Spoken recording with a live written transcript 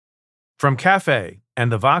From Cafe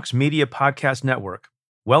and the Vox Media Podcast Network,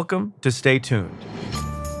 welcome to Stay Tuned.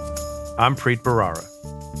 I'm Preet Bharara.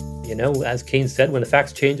 You know, as Keynes said, when the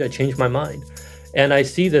facts change, I change my mind. And I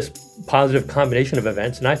see this positive combination of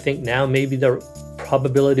events, and I think now maybe the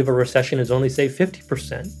probability of a recession is only, say,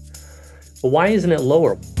 50%. But why isn't it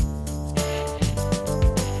lower?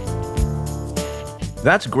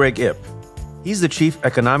 That's Greg Ip. He's the chief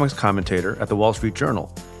economics commentator at the Wall Street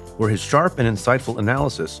Journal, where his sharp and insightful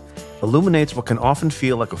analysis illuminates what can often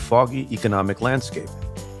feel like a foggy economic landscape.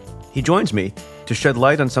 He joins me to shed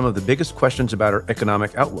light on some of the biggest questions about our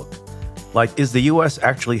economic outlook, like, is the U.S.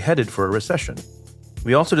 actually headed for a recession?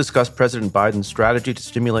 We also discuss President Biden's strategy to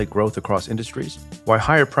stimulate growth across industries, why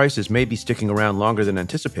higher prices may be sticking around longer than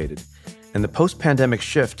anticipated, and the post-pandemic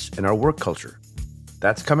shifts in our work culture.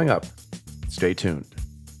 That's coming up. Stay tuned.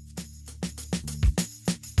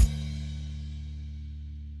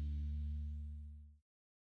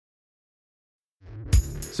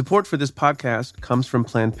 Support for this podcast comes from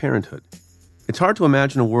Planned Parenthood. It's hard to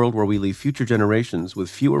imagine a world where we leave future generations with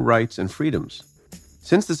fewer rights and freedoms.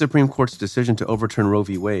 Since the Supreme Court's decision to overturn Roe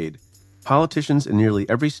v. Wade, politicians in nearly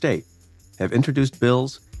every state have introduced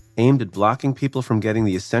bills aimed at blocking people from getting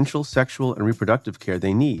the essential sexual and reproductive care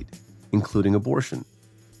they need, including abortion.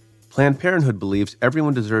 Planned Parenthood believes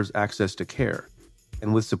everyone deserves access to care,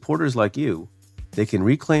 and with supporters like you, they can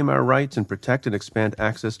reclaim our rights and protect and expand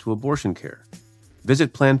access to abortion care.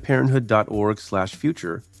 Visit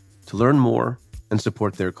PlannedParenthood.org/future to learn more and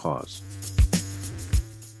support their cause.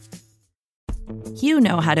 You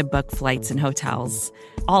know how to book flights and hotels.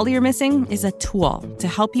 All you're missing is a tool to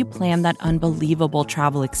help you plan that unbelievable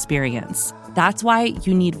travel experience. That's why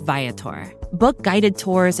you need Viator. Book guided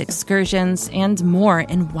tours, excursions, and more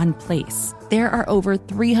in one place. There are over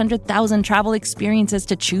 300,000 travel experiences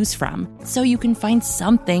to choose from, so you can find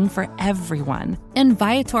something for everyone. And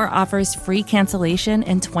Viator offers free cancellation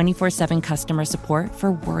and 24/7 customer support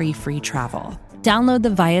for worry-free travel. Download the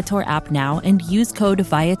Viator app now and use code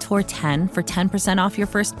Viator10 for 10% off your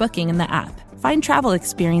first booking in the app. Find travel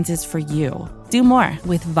experiences for you. Do more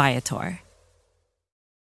with Viator.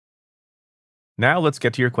 Now let's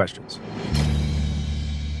get to your questions.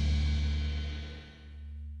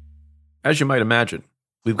 As you might imagine,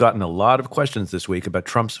 we've gotten a lot of questions this week about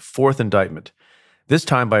Trump's fourth indictment, this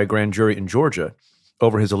time by a grand jury in Georgia,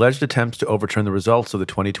 over his alleged attempts to overturn the results of the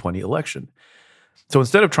 2020 election. So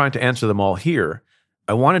instead of trying to answer them all here,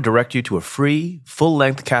 I want to direct you to a free,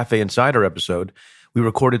 full-length Cafe Insider episode we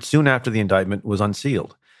recorded soon after the indictment was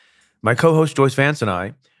unsealed. My co-host Joyce Vance and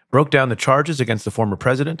I broke down the charges against the former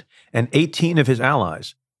president and 18 of his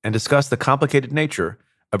allies and discussed the complicated nature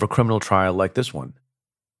of a criminal trial like this one.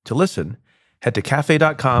 To listen, head to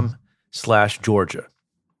cafe.com/Georgia.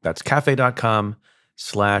 That's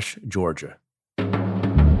cafe.com/Georgia.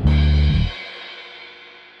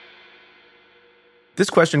 This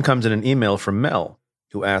question comes in an email from Mel,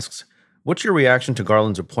 who asks, what's your reaction to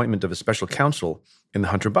Garland's appointment of a special counsel in the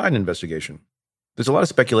Hunter Biden investigation? There's a lot of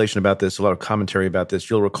speculation about this, a lot of commentary about this.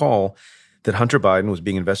 You'll recall that Hunter Biden was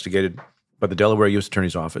being investigated by the Delaware U.S.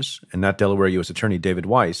 Attorney's Office, and that Delaware U.S. Attorney, David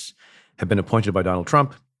Weiss, had been appointed by Donald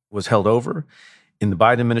Trump, was held over in the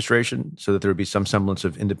Biden administration so that there would be some semblance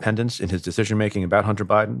of independence in his decision-making about Hunter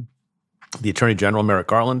Biden. The Attorney General, Merrick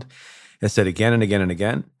Garland, has said again and again and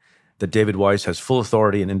again that David Weiss has full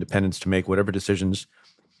authority and independence to make whatever decisions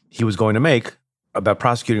he was going to make about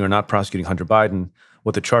prosecuting or not prosecuting Hunter Biden,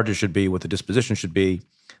 what the charges should be, what the disposition should be,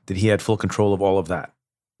 that he had full control of all of that.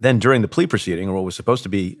 Then during the plea proceeding, or what was supposed to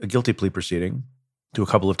be a guilty plea proceeding, to a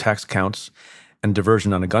couple of tax counts and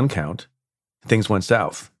diversion on a gun count, things went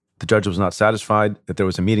south. The judge was not satisfied that there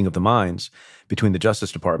was a meeting of the minds between the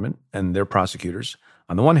Justice Department and their prosecutors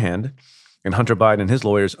on the one hand, and Hunter Biden and his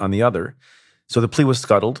lawyers on the other. So the plea was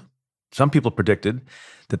scuttled. Some people predicted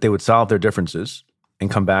that they would solve their differences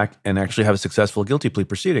and come back and actually have a successful guilty plea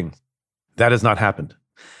proceeding. That has not happened.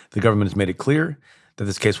 The government has made it clear that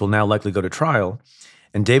this case will now likely go to trial.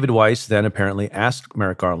 And David Weiss then apparently asked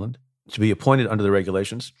Merrick Garland to be appointed under the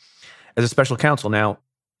regulations as a special counsel. Now,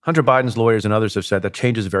 Hunter Biden's lawyers and others have said that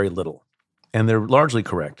changes very little, and they're largely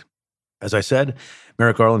correct. As I said,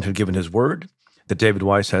 Merrick Garland had given his word that David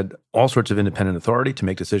Weiss had all sorts of independent authority to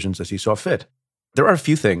make decisions as he saw fit. There are a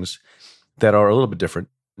few things that are a little bit different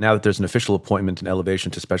now that there's an official appointment and elevation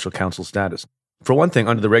to special counsel status. For one thing,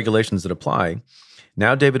 under the regulations that apply,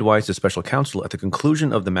 now David Weiss, as special counsel, at the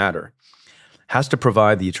conclusion of the matter, has to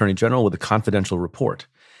provide the Attorney General with a confidential report.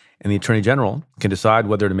 And the Attorney General can decide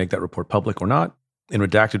whether to make that report public or not, in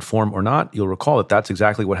redacted form or not. You'll recall that that's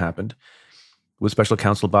exactly what happened with Special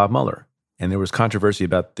Counsel Bob Mueller. And there was controversy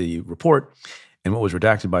about the report. and what was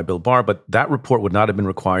redacted by Bill Barr, but that report would not have been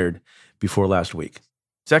required before last week.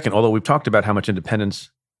 Second, although we've talked about how much independence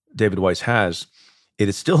David Weiss has, it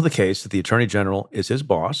is still the case that the Attorney General is his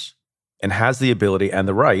boss and has the ability and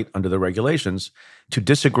the right under the regulations to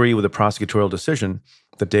disagree with a prosecutorial decision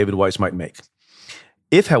that David Weiss might make.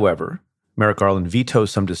 If, however, Merrick Garland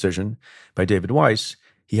vetoes some decision by David Weiss,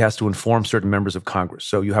 he has to inform certain members of Congress.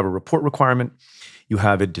 So you have a report requirement, you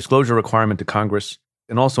have a disclosure requirement to Congress,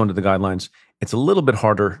 and also under the guidelines, it's a little bit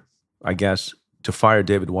harder, I guess, to fire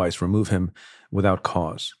David Weiss, remove him without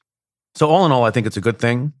cause. So all in all, I think it's a good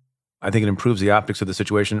thing. I think it improves the optics of the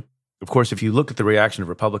situation. Of course, if you look at the reaction of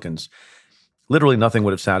Republicans, literally nothing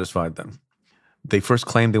would have satisfied them. They first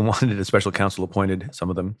claimed they wanted a special counsel appointed, some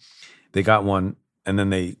of them. They got one, and then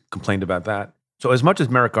they complained about that. So as much as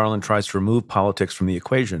Merrick Garland tries to remove politics from the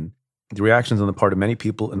equation, the reactions on the part of many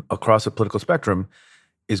people across the political spectrum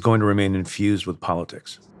is going to remain infused with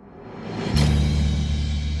politics.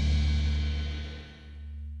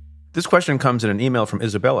 This question comes in an email from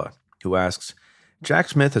Isabella, who asks, Jack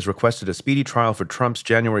Smith has requested a speedy trial for Trump's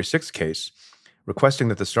January 6th case, requesting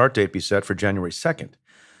that the start date be set for January 2nd.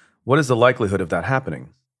 What is the likelihood of that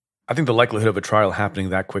happening? I think the likelihood of a trial happening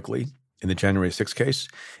that quickly in the January 6th case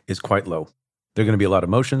is quite low. There are going to be a lot of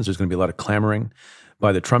motions. There's going to be a lot of clamoring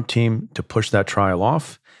by the Trump team to push that trial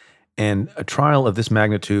off. And a trial of this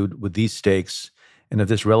magnitude with these stakes and of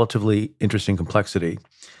this relatively interesting complexity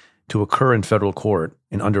to occur in federal court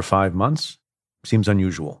in under 5 months seems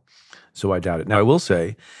unusual. So I doubt it. Now, I will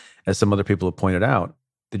say, as some other people have pointed out,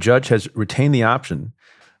 the judge has retained the option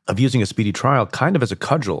of using a speedy trial kind of as a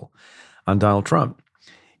cudgel on Donald Trump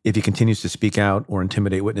if he continues to speak out or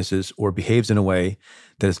intimidate witnesses or behaves in a way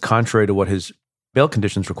that is contrary to what his bail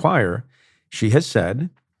conditions require. She has said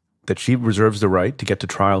that she reserves the right to get to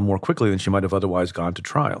trial more quickly than she might have otherwise gone to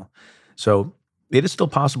trial. So it is still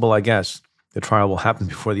possible, I guess, the trial will happen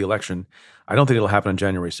before the election. I don't think it'll happen on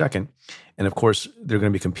January 2nd. And of course, there are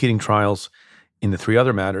going to be competing trials in the 3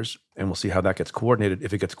 other matters, and we'll see how that gets coordinated,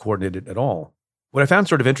 if it gets coordinated at all. What I found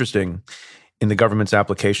sort of interesting in the government's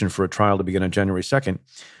application for a trial to begin on January 2nd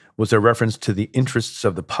was their reference to the interests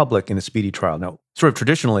of the public in a speedy trial. Now, sort of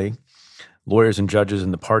traditionally, lawyers and judges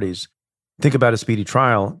and the parties think about a speedy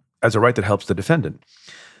trial as a right that helps the defendant.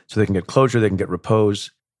 So they can get closure, they can get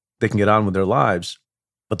repose, they can get on with their lives.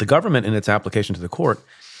 But the government, in its application to the court,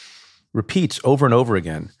 repeats over and over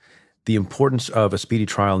again the importance of a speedy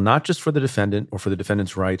trial, not just for the defendant or for the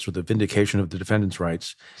defendant's rights or the vindication of the defendant's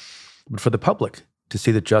rights, but for the public to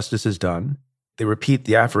see that justice is done. They repeat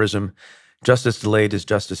the aphorism, justice delayed is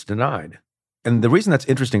justice denied. And the reason that's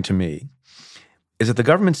interesting to me is that the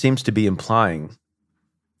government seems to be implying,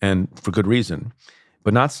 and for good reason,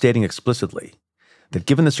 but not stating explicitly, that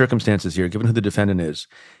given the circumstances here, given who the defendant is,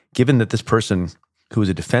 given that this person who is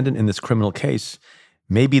a defendant in this criminal case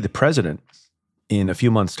may be the president in a few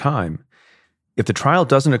months' time, if the trial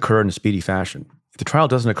doesn't occur in a speedy fashion, if the trial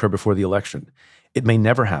doesn't occur before the election, it may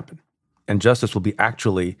never happen. And justice will be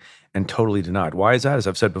actually and totally denied. Why is that? As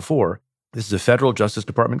I've said before, this is a federal Justice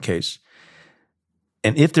Department case.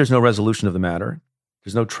 And if there's no resolution of the matter,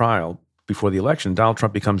 there's no trial before the election, Donald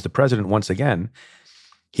Trump becomes the president once again.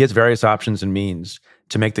 He has various options and means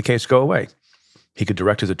to make the case go away. He could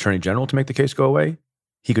direct his attorney general to make the case go away.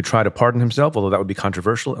 He could try to pardon himself, although that would be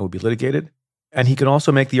controversial and would be litigated. And he could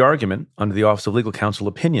also make the argument under the Office of Legal Counsel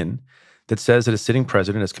opinion that says that a sitting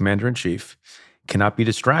president as commander-in-chief cannot be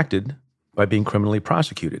distracted by being criminally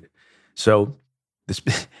prosecuted. So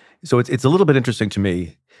it's a little bit interesting to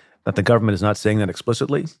me that the government is not saying that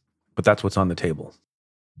explicitly, but that's what's on the table.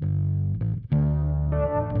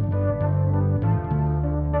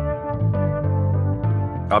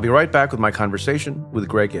 I'll be right back with my conversation with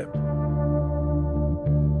Greg Ib.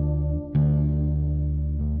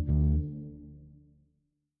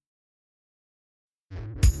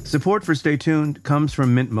 Support for Stay Tuned comes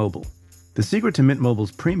from Mint Mobile. The secret to Mint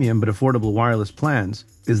Mobile's premium but affordable wireless plans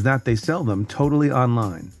is that they sell them totally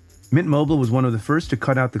online. Mint Mobile was one of the first to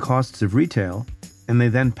cut out the costs of retail, and they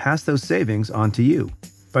then pass those savings on to you.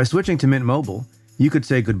 By switching to Mint Mobile, you could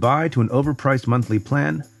say goodbye to an overpriced monthly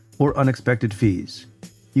plan or unexpected fees.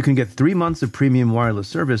 You can get 3 months of premium wireless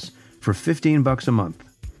service for $15 a month.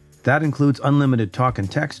 That includes unlimited talk and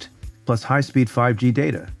text, plus high-speed 5G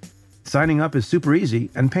data. Signing up is super easy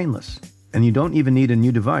and painless, and you don't even need a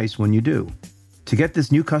new device when you do. To get this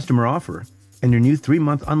new customer offer and your new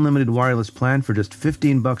 3-month unlimited wireless plan for just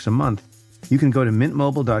 $15 a month, you can go to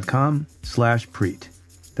mintmobile.com/Preet.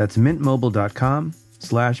 That's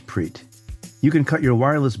mintmobile.com/Preet. You can cut your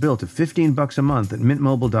wireless bill to $15 a month at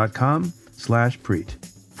mintmobile.com/Preet.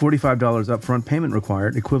 $45 upfront payment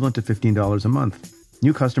required, equivalent to $15 a month.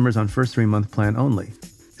 New customers on first 3-month plan only.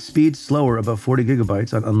 Speed slower above 40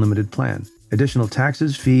 gigabytes on unlimited plan. Additional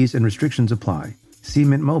taxes, fees, and restrictions apply. See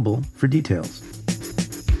Mint Mobile for details.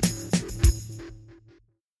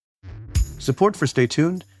 Support for Stay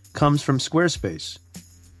Tuned comes from Squarespace.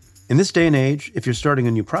 In this day and age, if you're starting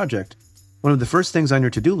a new project, one of the first things on your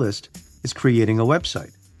to-do list is creating a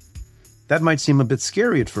website. That might seem a bit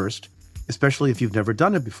scary at first, especially if you've never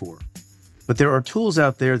done it before. But there are tools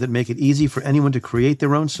out there that make it easy for anyone to create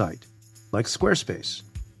their own site, like Squarespace.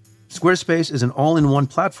 Squarespace is an all-in-one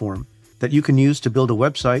platform that you can use to build a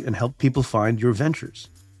website and help people find your ventures.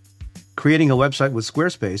 Creating a website with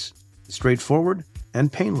Squarespace is straightforward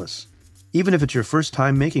and painless, even if it's your first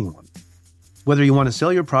time making one. Whether you want to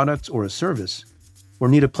sell your products or a service, or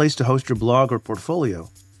need a place to host your blog or portfolio,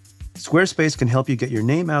 Squarespace can help you get your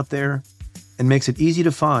name out there and makes it easy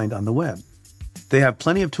to find on the web. They have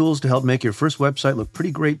plenty of tools to help make your first website look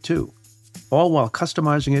pretty great too, all while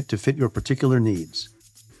customizing it to fit your particular needs.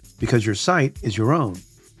 Because your site is your own,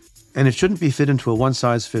 and it shouldn't be fit into a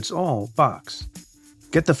one-size-fits-all box.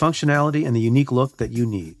 Get the functionality and the unique look that you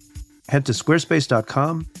need. Head to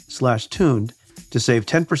squarespace.com/tuned to save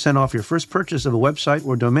 10% off your first purchase of a website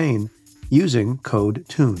or domain using code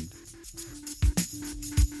TUNED.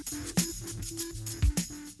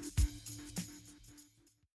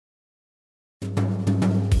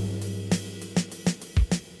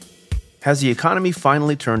 Has the economy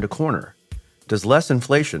finally turned a corner? Does less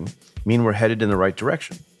inflation mean we're headed in the right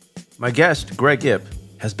direction? My guest, Greg Ip,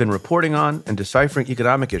 has been reporting on and deciphering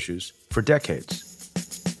economic issues for decades.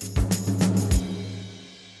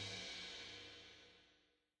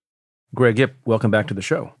 Greg Ip, welcome back to the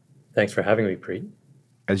show. Thanks for having me, Preet.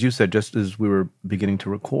 As you said, just as we were beginning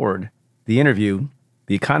to record the interview,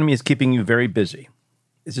 the economy is keeping you very busy.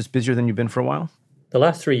 Is this busier than you've been for a while? The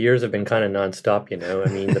last 3 years have been kind of nonstop, I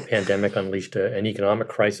mean, the pandemic unleashed an economic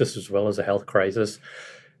crisis as well as a health crisis.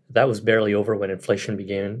 That was barely over when inflation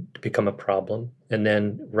began to become a problem. And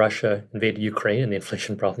then Russia invaded Ukraine and the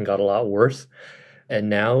inflation problem got a lot worse. And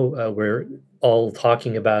now we're all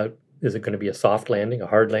talking about, is it going to be a soft landing, a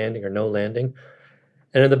hard landing, or no landing?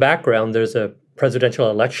 And in the background, there's a presidential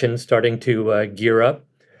election starting to gear up.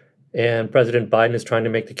 And President Biden is trying to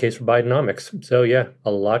make the case for Bidenomics. So yeah,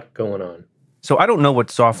 a lot going on. So I don't know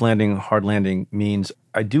what soft landing, hard landing means.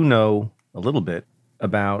 I do know a little bit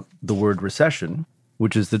about the word recession,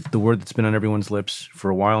 which is the word that's been on everyone's lips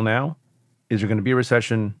for a while now. Is there going to be a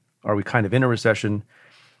recession? Are we kind of in a recession?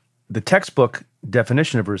 The textbook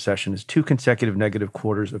definition of a recession is 2 consecutive negative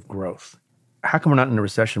quarters of growth. How come we're not in a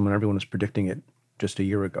recession when everyone was predicting it just a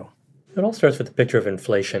year ago? It all starts with the picture of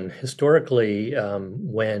inflation. Historically,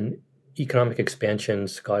 when economic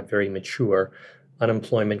expansions got very mature,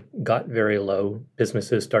 unemployment got very low,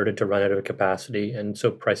 businesses started to run out of capacity, and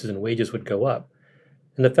so prices and wages would go up.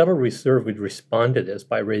 And the Federal Reserve would respond to this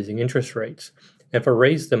by raising interest rates. And if it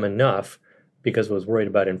raised them enough, because it was worried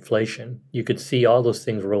about inflation, you could see all those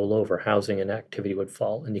things roll over. Housing and activity would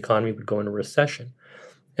fall, and the economy would go into recession.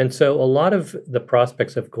 And so a lot of the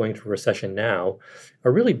prospects of going to recession now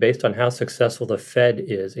are really based on how successful the Fed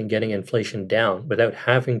is in getting inflation down without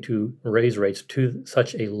having to raise rates to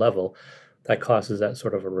such a level that causes that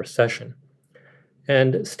sort of a recession.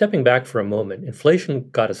 And stepping back for a moment, inflation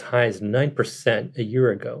got as high as 9% a year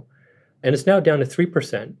ago, and it's now down to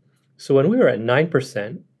 3%. So when we were at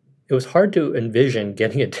 9%, it was hard to envision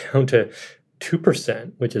getting it down to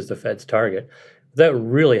 2%, which is the Fed's target, without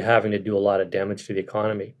really having to do a lot of damage to the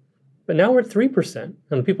economy. But now we're at 3%,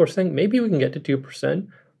 and people are saying maybe we can get to 2%, and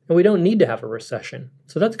we don't need to have a recession.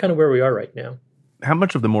 So that's kind of where we are right now. How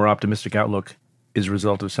much of the more optimistic outlook is a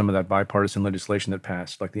result of some of that bipartisan legislation that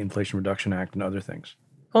passed, like the Inflation Reduction Act and other things?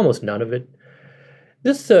 Almost none of it.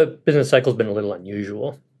 This business cycle has been a little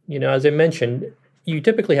unusual. As I mentioned, you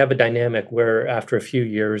typically have a dynamic where after a few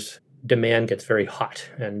years, demand gets very hot.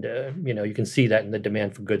 And, you can see that in the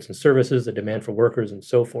demand for goods and services, the demand for workers, and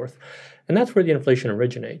so forth. And that's where the inflation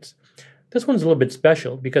originates. This one's a little bit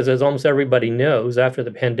special because, as almost everybody knows, after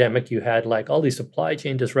the pandemic, you had all these supply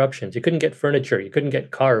chain disruptions. You couldn't get furniture, you couldn't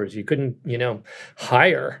get cars, you couldn't,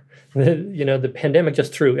 hire. The pandemic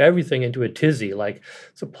just threw everything into a tizzy.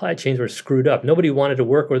 Supply chains were screwed up. Nobody wanted to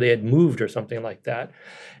work where they had moved or something like that.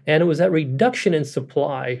 And it was that reduction in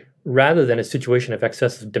supply rather than a situation of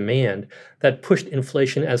excessive demand that pushed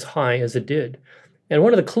inflation as high as it did. And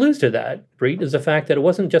one of the clues to that, Preet, is the fact that it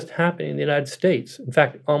wasn't just happening in the United States. In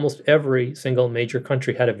fact, almost every single major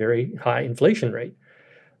country had a very high inflation rate.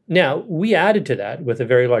 Now, we added to that with a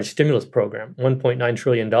very large stimulus program, $1.9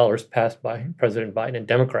 trillion passed by President Biden and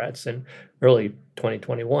Democrats in early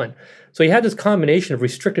 2021. So you had this combination of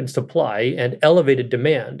restricted supply and elevated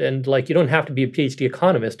demand. And you don't have to be a PhD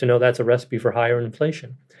economist to know that's a recipe for higher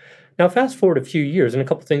inflation. Now, fast forward a few years and a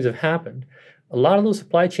couple things have happened. A lot of those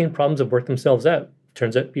supply chain problems have worked themselves out.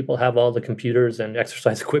 Turns out people have all the computers and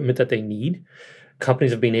exercise equipment that they need.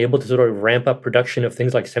 Companies have been able to sort of ramp up production of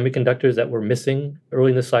things like semiconductors that were missing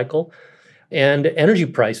early in the cycle. And energy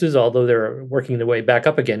prices, although they're working their way back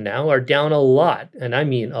up again now, are down a lot, and I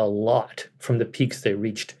mean a lot, from the peaks they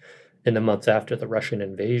reached in the months after the Russian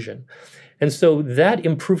invasion. And so that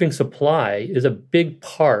improving supply is a big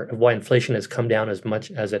part of why inflation has come down as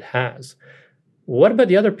much as it has. What about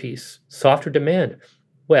the other piece, softer demand?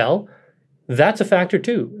 Well, that's a factor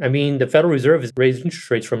too. I mean, the Federal Reserve has raised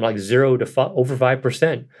interest rates from 0 to over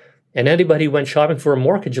 5%. And anybody who went shopping for a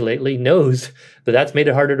mortgage lately knows that that's made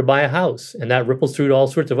it harder to buy a house. And that ripples through to all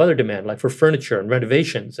sorts of other demand, like for furniture and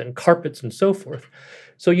renovations and carpets and so forth.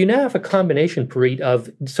 So you now have a combination, Preet, of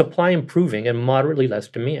supply improving and moderately less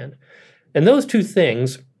demand. And those two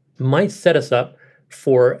things might set us up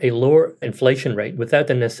for a lower inflation rate without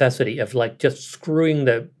the necessity of just screwing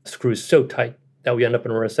the screws so tight that we end up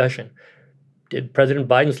in a recession. Did President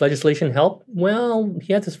Biden's legislation help? Well,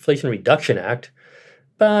 he had this Inflation Reduction Act,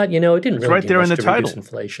 but it didn't really do much to reduce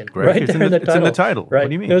inflation. Right there in the title. It's in the title. Right.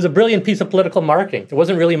 What do you mean? It was a brilliant piece of political marketing. There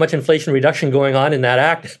wasn't really much inflation reduction going on in that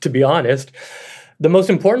act, to be honest. The most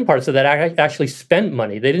important parts of that act actually spent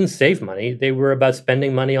money. They didn't save money. They were about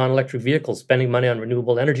spending money on electric vehicles, spending money on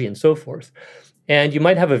renewable energy, and so forth. And you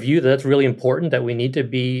might have a view that that's really important, that we need to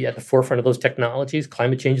be at the forefront of those technologies.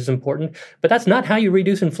 Climate change is important. But that's not how you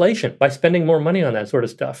reduce inflation, by spending more money on that sort of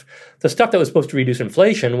stuff. The stuff that was supposed to reduce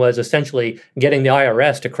inflation was essentially getting the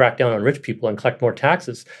IRS to crack down on rich people and collect more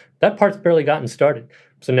taxes. That part's barely gotten started.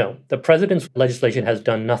 So no, the president's legislation has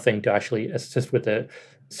done nothing to actually assist with the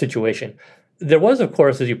situation. There was, of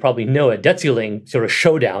course, as you probably know, a debt ceiling sort of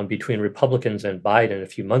showdown between Republicans and Biden a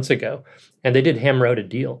few months ago, and they did hammer out a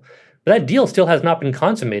deal. But that deal still has not been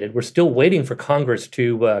consummated. We're still waiting for Congress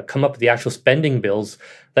to come up with the actual spending bills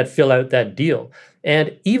that fill out that deal.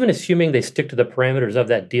 And even assuming they stick to the parameters of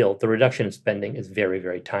that deal, the reduction in spending is very,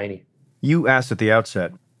 very tiny. You asked at the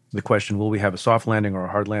outset the question, will we have a soft landing or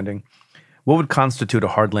a hard landing? What would constitute a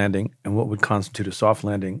hard landing and what would constitute a soft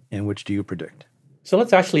landing, and which do you predict? So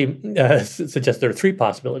let's actually suggest there are three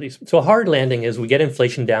possibilities. So a hard landing is we get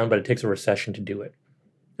inflation down, but it takes a recession to do it.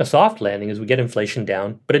 A soft landing is we get inflation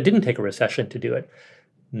down, but it didn't take a recession to do it.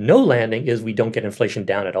 No landing is we don't get inflation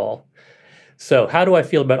down at all. So how do I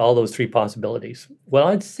feel about all those three possibilities? Well,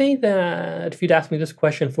 I'd say that if you'd asked me this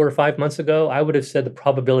question 4 or 5 months ago, I would have said the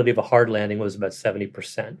probability of a hard landing was about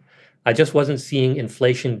 70%. I just wasn't seeing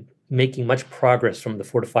inflation making much progress from the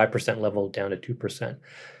 4 to 5% level down to 2%.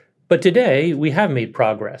 But today, we have made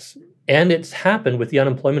progress. And it's happened with the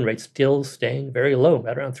unemployment rate still staying very low,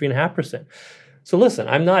 at around 3.5%. So listen,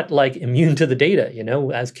 I'm not immune to the data.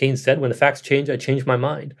 As Keynes said, when the facts change, I change my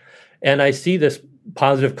mind. And I see this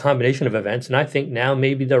positive combination of events. And I think now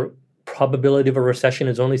maybe the probability of a recession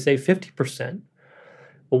is only, say, 50%.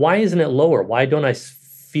 But why isn't it lower? Why don't I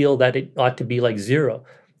feel that it ought to be 0?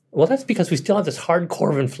 Well, that's because we still have this hard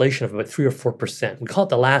core of inflation of about 3 or 4%. We call it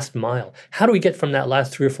the last mile. How do we get from that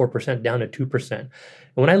last 3 or 4% down to 2%? And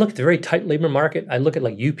when I look at the very tight labor market, I look at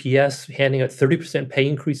UPS handing out 30% pay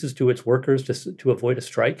increases to its workers to avoid a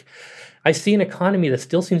strike. I see an economy that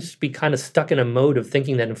still seems to be kind of stuck in a mode of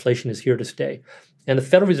thinking that inflation is here to stay. And the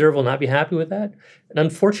Federal Reserve will not be happy with that. And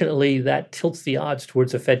unfortunately, that tilts the odds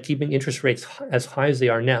towards the Fed keeping interest rates as high as they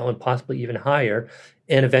are now and possibly even higher,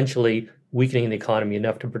 and eventually weakening the economy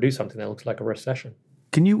enough to produce something that looks like a recession.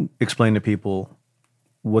 Can you explain to people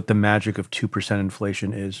what the magic of 2%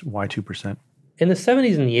 inflation is? Why 2%? In the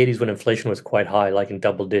 70s and the 80s, when inflation was quite high, in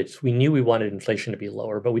double digits, we knew we wanted inflation to be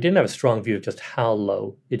lower, but we didn't have a strong view of just how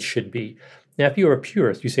low it should be. Now, if you're a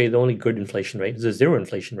purist, you say the only good inflation rate is a zero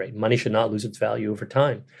inflation rate. Money should not lose its value over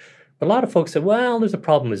time. But a lot of folks said, well, there's a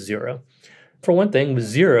problem with zero. For one thing, with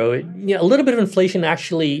zero, a little bit of inflation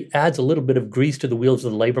actually adds a little bit of grease to the wheels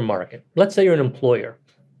of the labor market. Let's say you're an employer.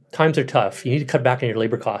 Times are tough. You need to cut back on your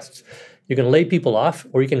labor costs. You can lay people off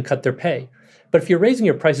or you can cut their pay. But if you're raising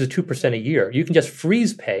your prices 2% a year, you can just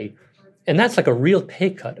freeze pay, and that's like a real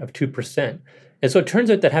pay cut of 2%. And so it turns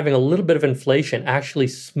out that having a little bit of inflation actually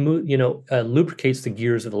lubricates the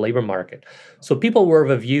gears of the labor market. So people were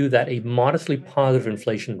of a view that a modestly positive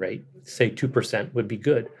inflation rate, say 2%, would be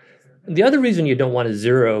good. The other reason you don't want a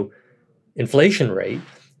zero inflation rate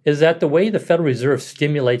is that the way the Federal Reserve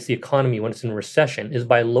stimulates the economy when it's in recession is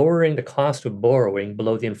by lowering the cost of borrowing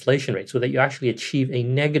below the inflation rate so that you actually achieve a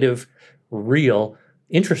negative real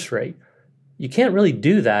interest rate. You can't really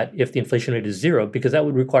do that if the inflation rate is zero because that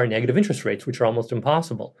would require negative interest rates, which are almost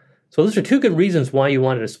impossible. So those are two good reasons why you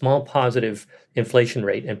wanted a small positive inflation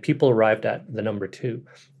rate, and people arrived at the number 2.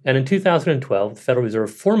 And in 2012, the Federal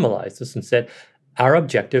Reserve formalized this and said, our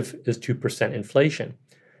objective is 2% inflation.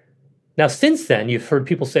 Now, since then, you've heard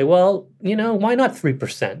people say, well, why not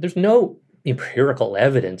 3%? There's no empirical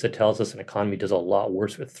evidence that tells us an economy does a lot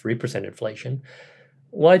worse with 3% inflation.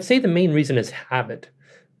 Well, I'd say the main reason is habit.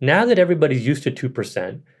 Now that everybody's used to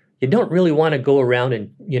 2%, you don't really want to go around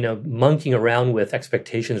and, monkeying around with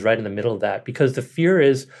expectations right in the middle of that, because the fear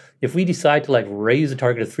is if we decide to raise the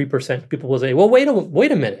target to 3%, people will say, well, wait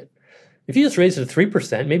a minute. If you just raise it to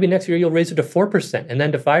 3%, maybe next year you'll raise it to 4% and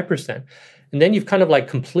then to 5%. And then you've kind of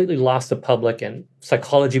completely lost the public and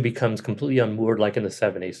psychology becomes completely unmoored like in the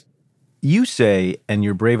 70s. You say, and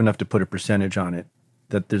you're brave enough to put a percentage on it,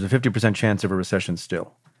 that there's a 50% chance of a recession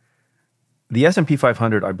still. The S&P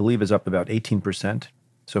 500, I believe, is up about 18%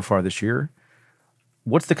 so far this year.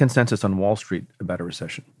 What's the consensus on Wall Street about a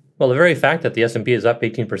recession? Well, the very fact that the S&P is up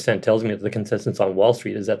 18% tells me that the consensus on Wall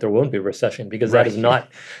Street is that there won't be a recession, because that is not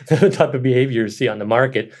the type of behavior you see on the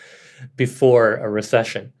market before a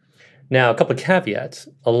recession. Now, a couple of caveats.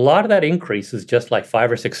 A lot of that increase is just 5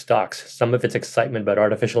 or 6 stocks. Some of it's excitement about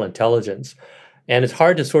artificial intelligence. And it's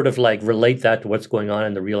hard to sort of relate that to what's going on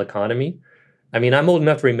in the real economy. I mean, I'm old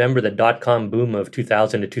enough to remember the dot-com boom of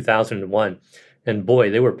 2000 to 2001. And boy,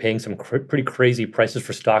 they were paying some pretty crazy prices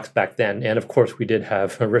for stocks back then. And of course, we did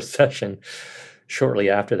have a recession shortly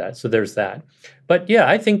after that. So there's that. But yeah,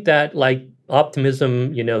 I think that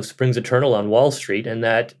optimism, springs eternal on Wall Street, and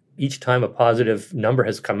that each time a positive number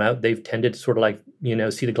has come out, they've tended to sort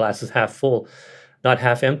of see the glasses half full, not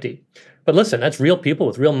half empty. But listen, that's real people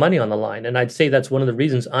with real money on the line. And I'd say that's one of the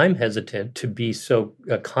reasons I'm hesitant to be so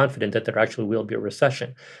confident that there actually will be a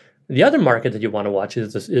recession. The other market that you want to watch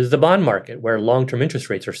is the bond market, where long-term interest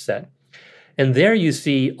rates are set. And there you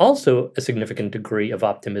see also a significant degree of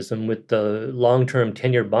optimism, with the long-term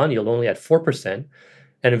 10-year bond yield only at 4%,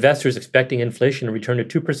 and investors expecting inflation to return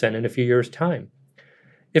to 2% in a few years' time.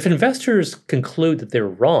 If investors conclude that they're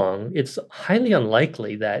wrong, it's highly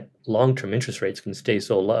unlikely that long-term interest rates can stay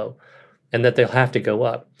so low and that they'll have to go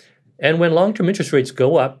up. And when long-term interest rates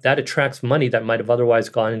go up, that attracts money that might have otherwise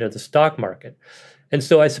gone into the stock market. And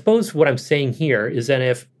so I suppose what I'm saying here is that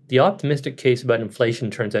if the optimistic case about inflation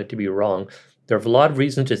turns out to be wrong, there are a lot of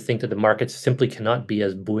reasons to think that the markets simply cannot be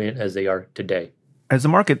as buoyant as they are today. Has the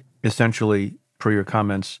market essentially, per your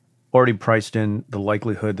comments, already priced in the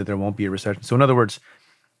likelihood that there won't be a recession? So in other words,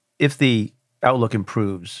 if the outlook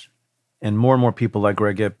improves and more people like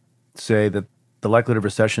Greg Ip say that the likelihood of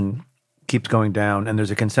recession keeps going down, and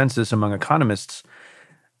there's a consensus among economists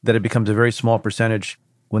that it becomes a very small percentage,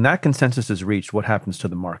 when that consensus is reached, what happens to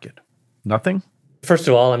the market? Nothing? First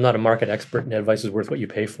of all, I'm not a market expert, and advice is worth what you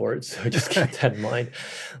pay for it, so just keep that in mind.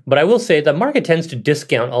 But I will say the market tends to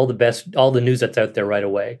discount all the news that's out there right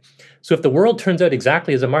away. So if the world turns out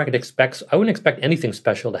exactly as the market expects, I wouldn't expect anything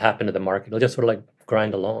special to happen to the market. It'll just sort of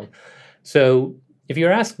grind along. So if you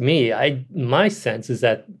ask me, my sense is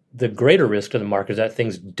that the greater risk to the market is that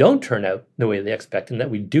things don't turn out the way they expect, and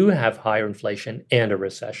that we do have higher inflation and a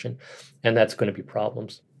recession, and that's going to be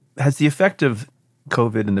problems. Has the effect of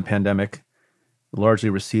COVID and the pandemic largely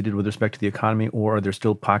receded with respect to the economy, or are there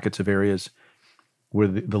still pockets of areas where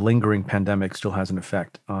the lingering pandemic still has an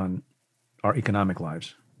effect on our economic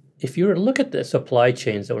lives? If you were to look at the supply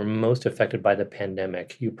chains that were most affected by the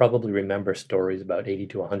pandemic, you probably remember stories about 80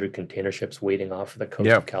 to 100 container ships waiting off the coast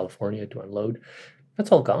of California to unload.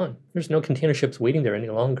 That's all gone. There's no container ships waiting there any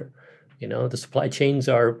longer. The supply chains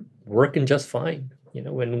are working just fine.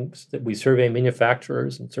 When we survey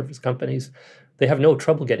manufacturers and service companies, they have no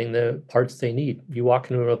trouble getting the parts they need. You walk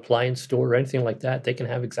into an appliance store or anything like that, they can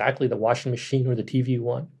have exactly the washing machine or the TV you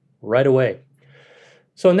want right away.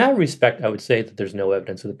 So in that respect, I would say that there's no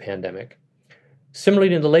evidence of the pandemic.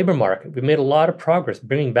 Similarly, in the labor market, we've made a lot of progress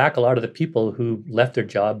bringing back a lot of the people who left their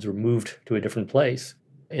jobs or moved to a different place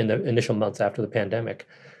in the initial months after the pandemic.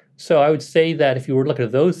 So I would say that if you were looking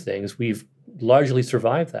at those things, we've largely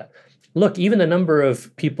survived that. Look, even the number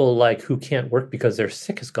of people who can't work because they're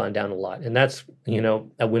sick has gone down a lot. And that's,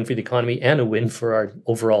 a win for the economy and a win for our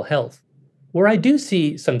overall health. Where I do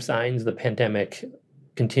see some signs of the pandemic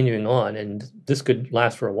continuing on, and this could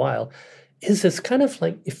last for a while, is this kind of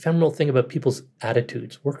ephemeral thing about people's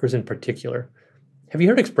attitudes, workers in particular. Have you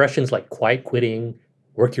heard expressions like quiet quitting,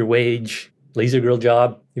 work your wage, lazy girl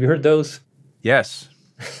job? Have you heard those? Yes.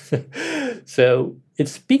 So it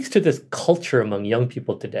speaks to this culture among young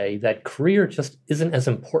people today that career just isn't as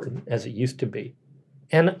important as it used to be.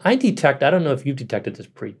 And I don't know if you've detected this,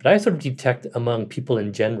 Preet, but I sort of detect among people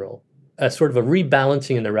in general a sort of a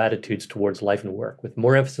rebalancing in their attitudes towards life and work, with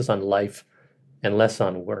more emphasis on life and less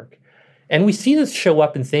on work. And we see this show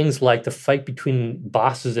up in things like the fight between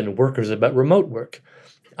bosses and workers about remote work.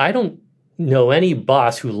 I don't know any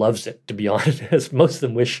boss who loves it, to be honest. Most of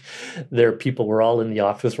them wish their people were all in the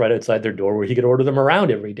office right outside their door where he could order them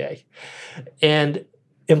around every day. And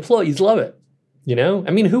employees love it.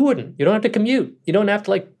 I mean, who wouldn't? You don't have to commute. You don't have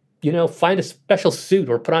to find a special suit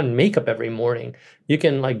or put on makeup every morning. You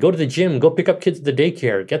can go to the gym, go pick up kids at the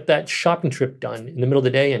daycare, get that shopping trip done in the middle of the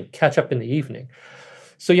day and catch up in the evening.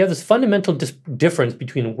 So you have this fundamental difference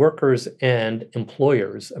between workers and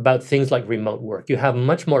employers about things like remote work. You have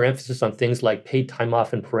much more emphasis on things like paid time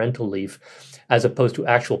off and parental leave, as opposed to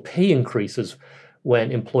actual pay increases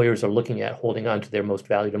when employers are looking at holding on to their most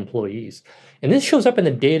valued employees. And this shows up in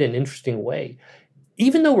the data in an interesting way.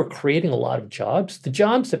 Even though we're creating a lot of jobs, the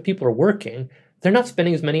jobs that people are working, they're not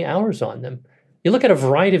spending as many hours on them. You look at a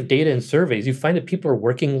variety of data and surveys, you find that people are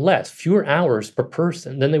working less, fewer hours per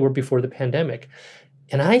person than they were before the pandemic.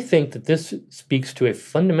 And I think that this speaks to a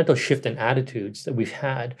fundamental shift in attitudes that we've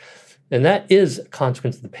had. And that is a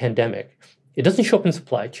consequence of the pandemic. It doesn't show up in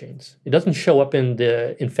supply chains. It doesn't show up in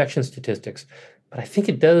the infection statistics. But I think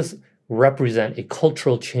it does represent a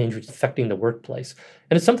cultural change which is affecting the workplace.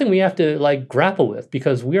 And it's something we have to grapple with,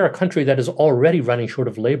 because we are a country that is already running short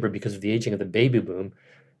of labor because of the aging of the baby boom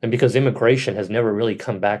and because immigration has never really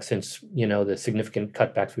come back since, the significant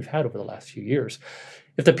cutbacks we've had over the last few years.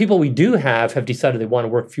 If the people we do have decided they want to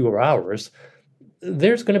work fewer hours,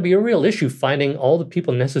 there's going to be a real issue finding all the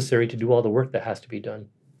people necessary to do all the work that has to be done.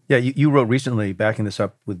 Yeah, you wrote recently, backing this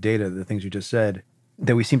up with data, the things you just said,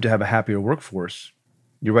 that we seem to have a happier workforce.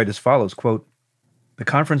 You write as follows, quote, "The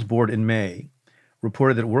Conference Board in May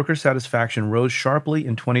reported that worker satisfaction rose sharply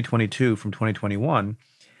in 2022 from 2021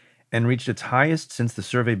 and reached its highest since the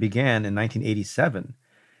survey began in 1987.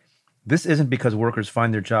 This isn't because workers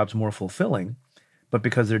find their jobs more fulfilling, but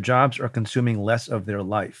because their jobs are consuming less of their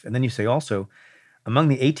life." And then you say also, among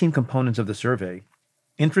the 18 components of the survey,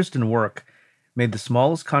 interest in work made the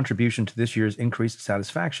smallest contribution to this year's increased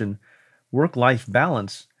satisfaction. Work-life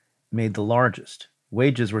balance made the largest.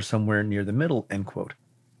 Wages were somewhere near the middle, end quote.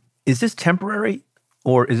 Is this temporary,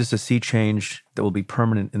 or is this a sea change that will be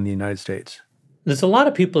permanent in the United States? There's a lot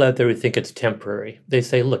of people out there who think it's temporary. They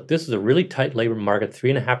say, look, this is a really tight labor market,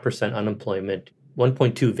 3.5% unemployment,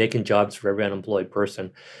 1.2 vacant jobs for every unemployed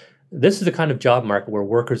person. This is the kind of job market where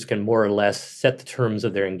workers can more or less set the terms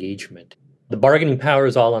of their engagement. The bargaining power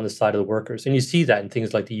is all on the side of the workers. And you see that in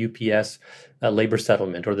things like the UPS labor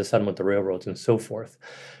settlement or the settlement of the railroads and so forth.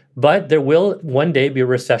 But there will one day be a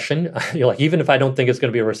recession. Even if I don't think it's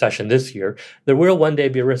going to be a recession this year, there will one day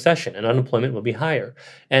be a recession and unemployment will be higher.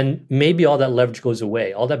 And maybe all that leverage goes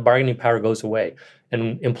away. All that bargaining power goes away.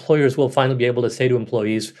 And employers will finally be able to say to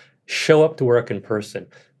employees, show up to work in person,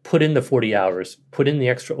 put in the 40 hours, put in the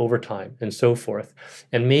extra overtime and so forth.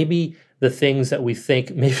 And maybe the things that we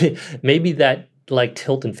think, maybe that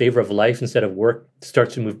tilt in favor of life instead of work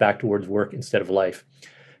starts to move back towards work instead of life.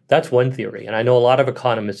 That's one theory. And I know a lot of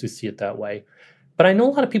economists who see it that way. But I know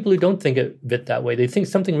a lot of people who don't think of it that way. They think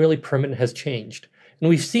something really permanent has changed. And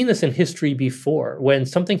we've seen this in history before, when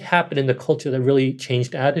something happened in the culture that really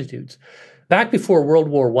changed attitudes. Back before World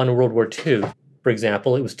War I and World War II, for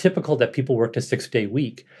example, it was typical that people worked a 6-day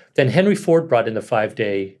week. Then Henry Ford brought in the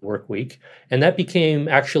 5-day work week, and that became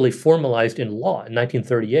actually formalized in law in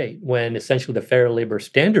 1938, when essentially the Fair Labor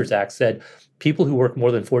Standards Act said people who work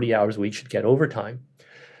more than 40 hours a week should get overtime.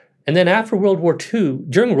 And then after World War II,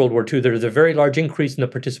 during World War II, there was a very large increase in the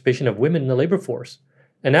participation of women in the labor force.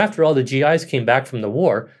 And after all the GIs came back from the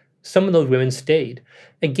war, some of those women stayed.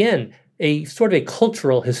 Again, a sort of a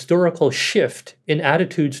cultural, historical shift in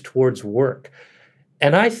attitudes towards work.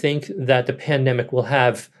 And I think that the pandemic will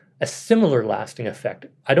have a similar lasting effect.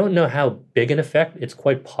 I don't know how big an effect. It's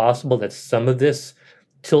quite possible that some of this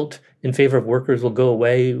tilt in favor of workers will go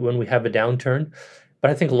away when we have a downturn,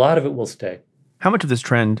 but I think a lot of it will stay. How much of this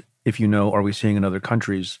trend, if you know, are we seeing in other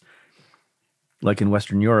countries, like in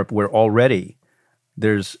Western Europe, where already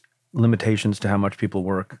there's limitations to how much people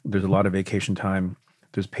work, there's a lot of vacation time,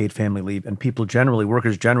 there's paid family leave, and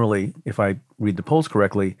workers generally, if I read the polls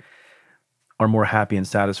correctly, are more happy and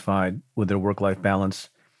satisfied with their work-life balance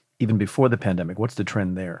even before the pandemic. What's the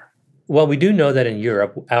trend there? Well, we do know that in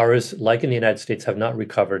Europe, hours, like in the United States, have not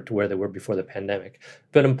recovered to where they were before the pandemic.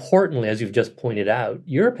 But importantly, as you've just pointed out,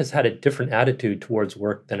 Europe has had a different attitude towards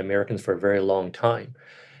work than Americans for a very long time.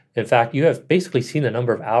 In fact, you have basically seen the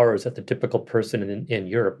number of hours that the typical person in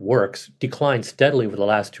Europe works decline steadily over the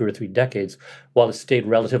last 2 or 3 decades, while it stayed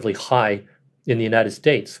relatively high in the United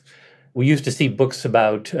States. We used to see books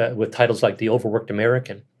about with titles like The Overworked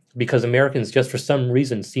American, because Americans just for some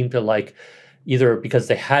reason seem to like, either because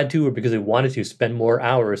they had to or because they wanted to, spend more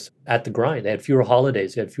hours at the grind. They had fewer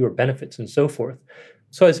holidays, they had fewer benefits, and so forth.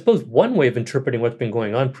 So I suppose one way of interpreting what's been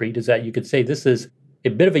going on, Preet, is that you could say this is a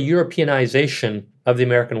bit of a Europeanization of the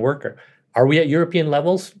American worker. Are we at European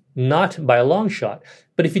levels? Not by a long shot.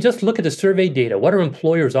 But if you just look at the survey data, what are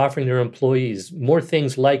employers offering their employees? More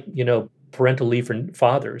things like, parental leave for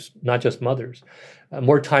fathers, not just mothers,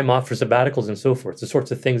 more time off for sabbaticals and so forth, the sorts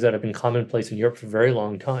of things that have been commonplace in Europe for a very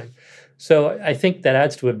long time. So I think that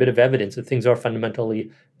adds to a bit of evidence that things are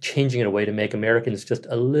fundamentally changing in a way to make Americans just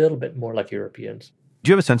a little bit more like Europeans. Do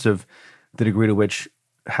you have a sense of the degree to which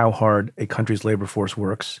how hard a country's labor force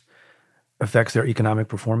works affects their economic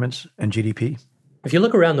performance and GDP? If you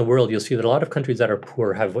look around the world, you'll see that a lot of countries that are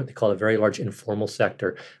poor have what they call a very large informal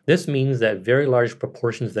sector. This means that very large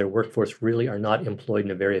proportions of their workforce really are not employed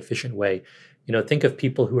in a very efficient way. Think of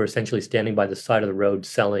people who are essentially standing by the side of the road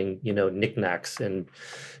selling, knickknacks,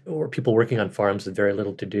 or people working on farms with very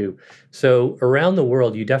little to do. So around the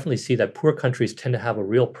world, you definitely see that poor countries tend to have a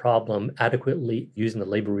real problem adequately using the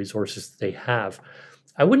labor resources that they have.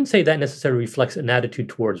 I wouldn't say that necessarily reflects an attitude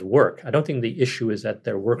towards work. I don't think the issue is that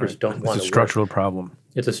their workers don't want to work. It's a structural problem.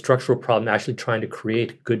 It's a structural problem actually trying to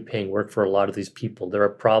create good paying work for a lot of these people. There are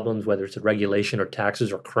problems, whether it's regulation or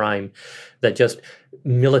taxes or crime, that just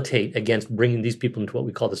militate against bringing these people into what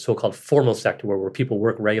we call the so-called formal sector, where people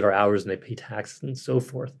work regular hours and they pay taxes and so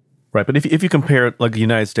forth. Right. But if you compare like the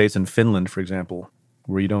United States and Finland, for example,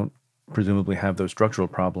 where you don't presumably have those structural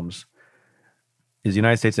problems, is the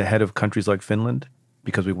United States ahead of countries like Finland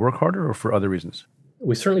because we work harder or for other reasons?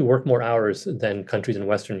 We certainly work more hours than countries in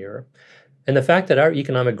Western Europe. And the fact that our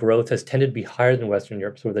economic growth has tended to be higher than Western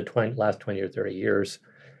Europe over the last 20 or 30 years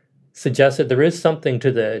suggests that there is something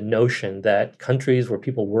to the notion that countries where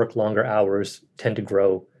people work longer hours tend to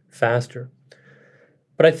grow faster.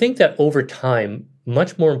 But I think that over time,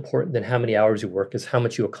 much more important than how many hours you work is how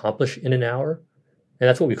much you accomplish in an hour. And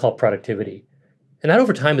that's what we call productivity. And that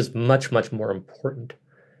over time is much, much more important.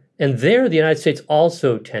 And there, the United States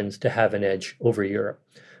also tends to have an edge over Europe.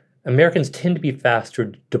 Americans tend to be faster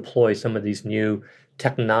to deploy some of these new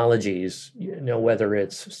technologies, whether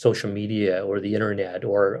it's social media or the internet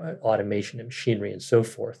or automation and machinery and so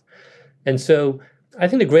forth. And so I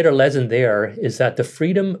think the greater lesson there is that the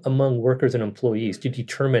freedom among workers and employees to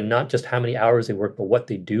determine not just how many hours they work, but what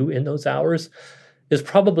they do in those hours is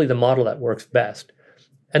probably the model that works best.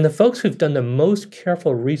 And the folks who've done the most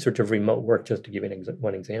careful research of remote work, just to give you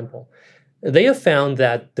one example, they have found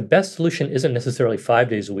that the best solution isn't necessarily 5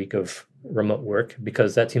 days a week of remote work,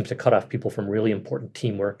 because that seems to cut off people from really important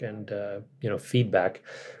teamwork and feedback,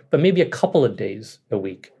 but maybe a couple of days a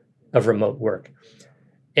week of remote work.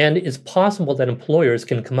 And it's possible that employers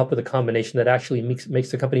can come up with a combination that actually makes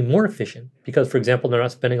the company more efficient because, for example, they're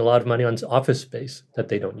not spending a lot of money on office space that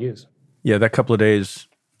they don't use. Yeah, that couple of days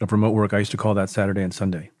of remote work, I used to call that Saturday and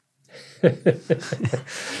Sunday. You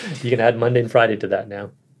can add Monday and Friday to that now.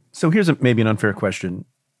 So here's maybe an unfair question,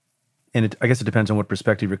 and I guess it depends on what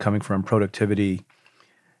perspective you're coming from, productivity,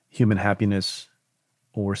 human happiness,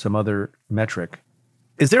 or some other metric.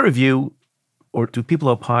 Is there a view, or do people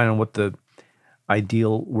opine on what the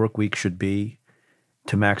ideal work week should be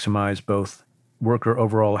to maximize both worker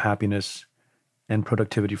overall happiness and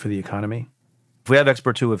productivity for the economy? If we have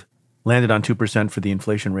experts who have landed on 2% for the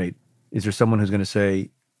inflation rate, is there someone who's going to say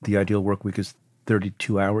the ideal work week is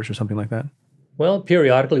 32 hours or something like that? Well,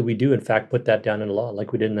 periodically we do, in fact, put that down in law,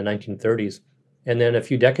 like we did in the 1930s. And then a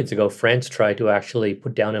few decades ago, France tried to actually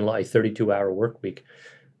put down in law a 32-hour work week.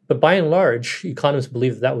 But by and large, economists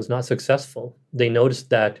believe that was not successful. They noticed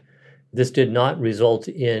that this did not result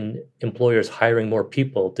in employers hiring more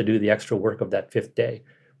people to do the extra work of that fifth day.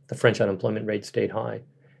 The French unemployment rate stayed high.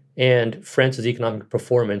 And France's economic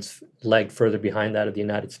performance lagged further behind that of the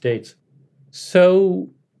United States. So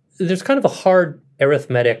there's kind of a hard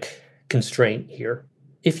arithmetic constraint here.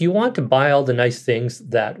 If you want to buy all the nice things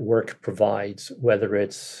that work provides, whether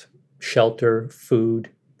it's shelter, food,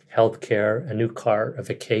 healthcare, a new car, a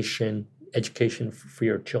vacation, education for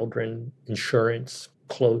your children, insurance,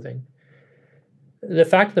 clothing, the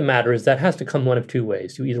fact of the matter is that has to come one of two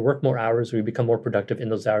ways. You either work more hours or you become more productive in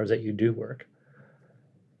those hours that you do work.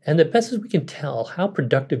 And the best as we can tell, how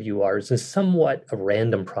productive you are is somewhat a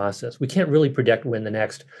random process. We can't really predict when the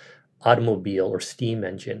next automobile or steam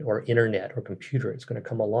engine or internet or computer is going to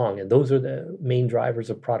come along. And those are the main drivers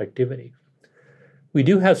of productivity. We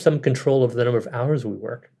do have some control over the number of hours we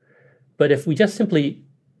work. But if we just simply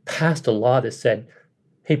passed a law that said,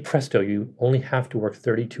 hey, presto, you only have to work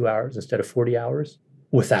 32 hours instead of 40 hours,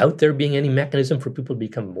 without there being any mechanism for people to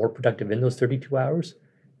become more productive in those 32 hours,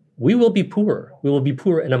 we will be poorer. We will be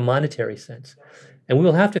poorer in a monetary sense. And we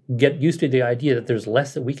will have to get used to the idea that there's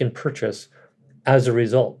less that we can purchase as a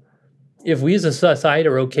result. If we as a society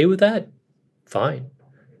are okay with that, fine.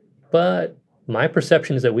 But my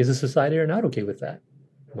perception is that we as a society are not okay with that.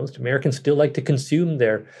 Most Americans still like to consume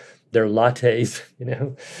their lattes,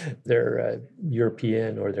 their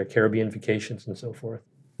European or their Caribbean vacations and so forth.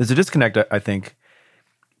 There's a disconnect, I think,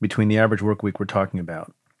 between the average work week we're talking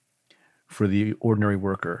about for the ordinary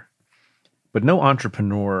worker, but no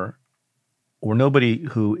entrepreneur or nobody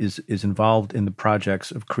who is involved in the projects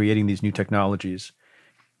of creating these new technologies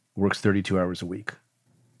works 32 hours a week.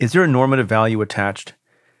 Is there a normative value attached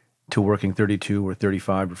to working 32 or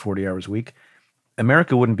 35 or 40 hours a week?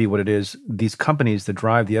 America wouldn't be what it is. These companies that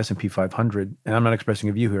drive the S&P 500, and I'm not expressing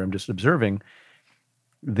a view here, I'm just observing,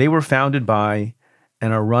 they were founded by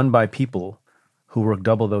and are run by people who work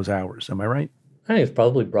double those hours. Am I right? I think it's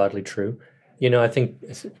probably broadly true. I think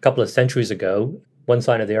a couple of centuries ago, one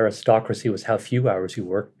sign of the aristocracy was how few hours you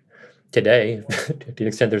worked. Today, to the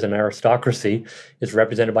extent there's an aristocracy, it's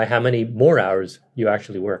represented by how many more hours you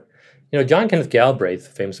actually work. John Kenneth Galbraith,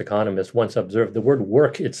 famous economist, once observed the word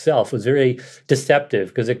work itself was very deceptive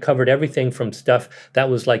because it covered everything from stuff that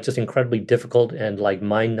was like just incredibly difficult and like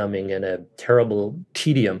mind-numbing and a terrible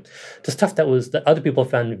tedium to stuff that other people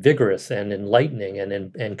found vigorous and enlightening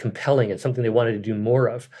and compelling and something they wanted to do more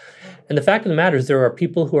of. And the fact of the matter is there are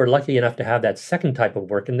people who are lucky enough to have that second type of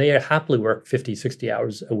work, and they happily work 50, 60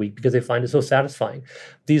 hours a week because they find it so satisfying.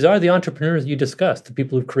 These are the entrepreneurs you discussed, the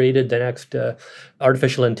people who've created the next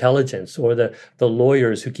artificial intelligence, or the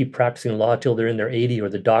lawyers who keep practicing law till they're in their 80, or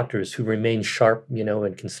the doctors who remain sharp,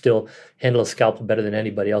 and can still handle a scalpel better than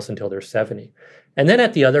anybody else until they're 70. And then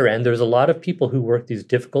at the other end, there's a lot of people who work these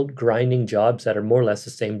difficult, grinding jobs that are more or less the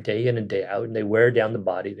same day in and day out, and they wear down the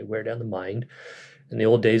body, they wear down the mind. In the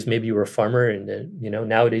old days, maybe you were a farmer, and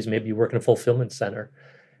nowadays maybe you work in a fulfillment center.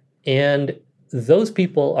 And those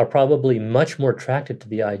people are probably much more attracted to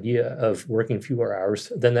the idea of working fewer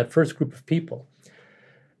hours than that first group of people.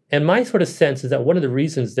 And my sort of sense is that one of the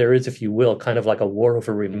reasons there is, if you will, kind of like a war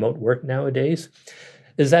over remote work nowadays,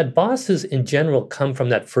 is that bosses in general come from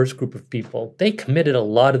that first group of people. They committed a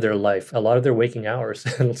lot of their life, a lot of their waking hours,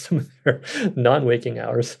 and some of their non-waking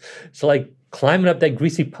hours. So like climbing up that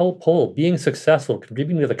greasy pole, being successful,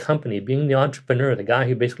 contributing to the company, being the entrepreneur, the guy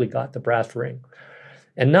who basically got the brass ring.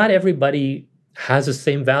 And not everybody has the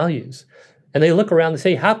same values. And they look around and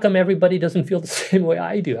say, how come everybody doesn't feel the same way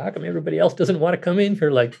I do? How come everybody else doesn't want to come in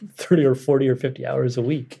here like 30 or 40 or 50 hours a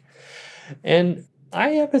week? And I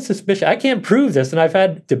have a suspicion, I can't prove this, and I've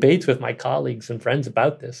had debates with my colleagues and friends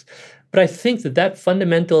about this, but I think that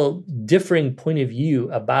fundamental differing point of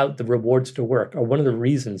view about the rewards to work are one of the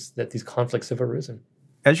reasons that these conflicts have arisen.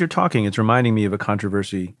 As you're talking, it's reminding me of a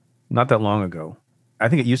controversy not that long ago. I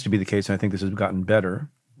think it used to be the case, and I think this has gotten better,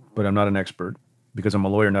 but I'm not an expert because I'm a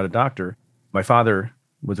lawyer, not a doctor. My father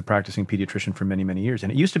was a practicing pediatrician for many, many years,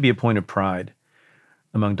 and it used to be a point of pride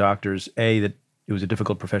among doctors, that it was a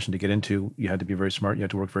difficult profession to get into. You had to be very smart. You had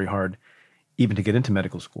to work very hard, even to get into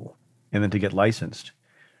medical school and then to get licensed.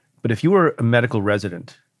 But if you were a medical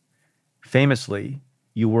resident, famously,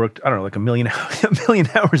 you worked, like a million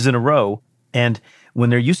hours in a row. And when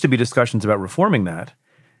there used to be discussions about reforming that,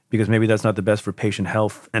 because maybe that's not the best for patient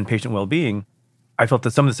health and patient well-being, I felt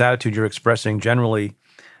that some of this attitude you're expressing generally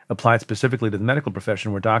applied specifically to the medical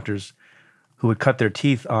profession, where doctors who would cut their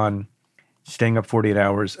teeth on staying up 48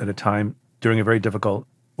 hours at a time during a very difficult,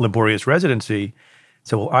 laborious residency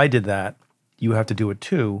said, well, I did that. You have to do it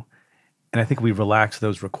too. And I think we relaxed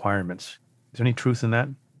those requirements. Is there any truth in that?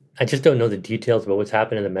 I just don't know the details about what's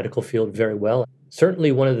happened in the medical field very well.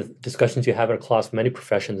 Certainly one of the discussions you have across many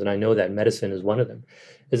professions, and I know that medicine is one of them,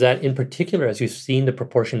 is that in particular, as you've seen the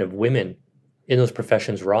proportion of women in those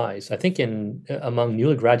professions rise, I think among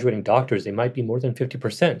newly graduating doctors, they might be more than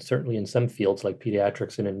 50%, certainly in some fields like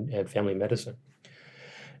pediatrics and family medicine.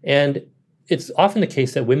 And it's often the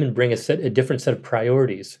case that women bring a different set of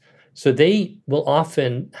priorities. So they will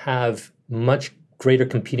often have much greater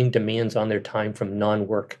competing demands on their time from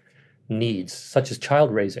non-work needs, such as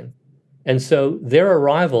child raising. And so their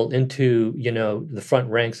arrival into, the front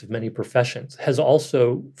ranks of many professions has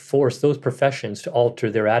also forced those professions to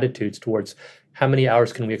alter their attitudes towards how many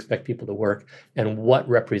hours can we expect people to work and what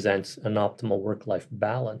represents an optimal work-life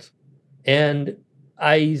balance. And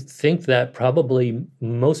I think that probably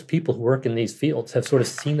most people who work in these fields have sort of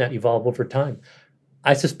seen that evolve over time.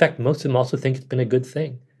 I suspect most of them also think it's been a good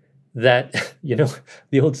thing. that,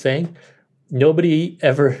 the old saying, nobody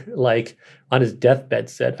ever on his deathbed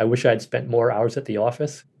said, I wish I had spent more hours at the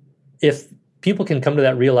office. If people can come to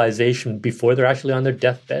that realization before they're actually on their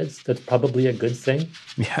deathbeds, that's probably a good thing.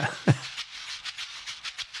 Yeah.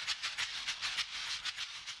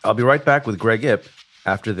 I'll be right back with Greg Ip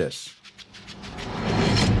after this.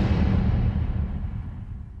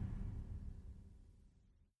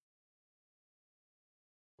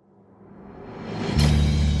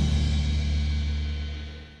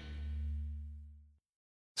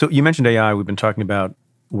 So you mentioned AI. We've been talking about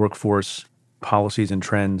workforce policies and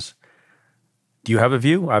trends. Do you have a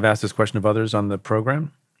view? I've asked this question of others on the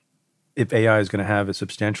program. If AI is going to have a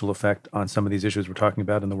substantial effect on some of these issues we're talking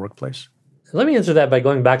about in the workplace? Let me answer that by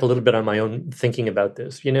going back a little bit on my own thinking about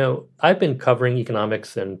this. I've been covering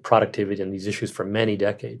economics and productivity and these issues for many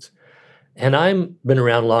decades. And I've been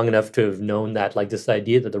around long enough to have known that this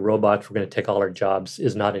idea that the robots were going to take all our jobs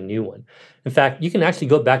is not a new one. In fact, you can actually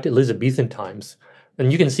go back to Elizabethan times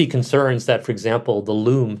and you can see concerns that, for example,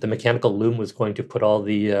 the mechanical loom was going to put all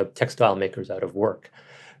the textile makers out of work.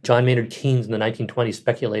 John Maynard Keynes in the 1920s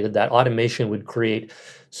speculated that automation would create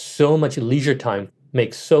so much leisure time,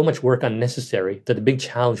 make so much work unnecessary, that the big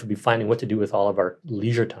challenge would be finding what to do with all of our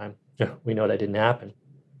leisure time. We know that didn't happen.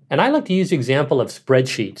 And I like to use the example of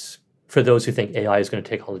spreadsheets for those who think AI is going to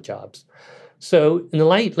take all the jobs. So in the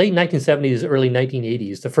late 1970s, early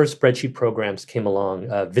 1980s, the first spreadsheet programs came along,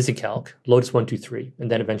 VisiCalc, Lotus 123,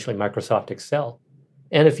 and then eventually Microsoft Excel.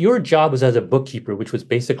 And if your job was as a bookkeeper, which was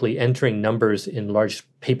basically entering numbers in large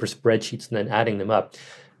paper spreadsheets and then adding them up,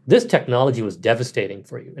 this technology was devastating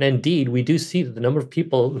for you. And indeed, we do see that the number of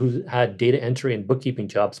people who had data entry and bookkeeping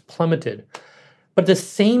jobs plummeted. But at the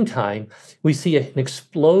same time, we see an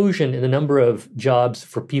explosion in the number of jobs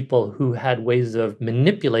for people who had ways of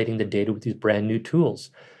manipulating the data with these brand new tools.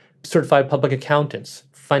 Certified public accountants,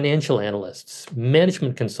 financial analysts,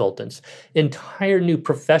 management consultants, entire new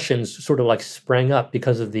professions sort of sprang up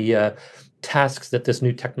because of the tasks that this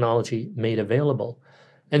new technology made available.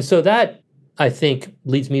 And so that, I think,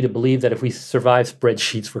 leads me to believe that if we survive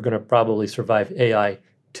spreadsheets, we're going to probably survive AI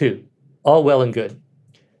too. All well and good.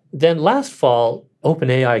 Then last fall,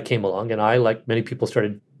 OpenAI came along, and I, like many people,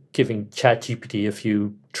 started giving ChatGPT a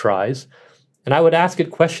few tries. And I would ask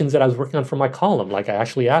it questions that I was working on for my column. I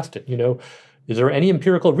actually asked it, is there any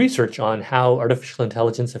empirical research on how artificial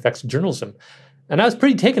intelligence affects journalism? And I was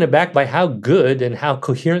pretty taken aback by how good and how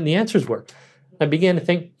coherent the answers were. I began to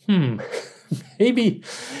think, maybe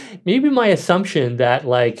my assumption that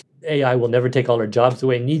AI will never take all our jobs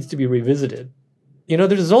away needs to be revisited. There's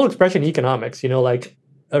this old expression in economics,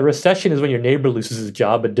 a recession is when your neighbor loses his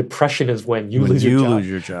job. A depression is when you lose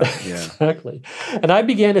your job. Yeah. Exactly. And I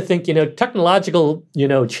began to think, technological,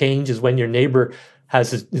 change is when your neighbor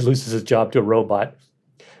loses his job to a robot.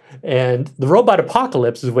 And the robot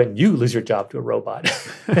apocalypse is when you lose your job to a robot.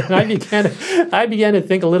 And I began to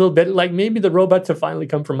think a little bit maybe the robots have finally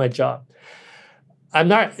come for my job.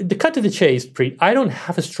 To cut to the chase, Preet, I don't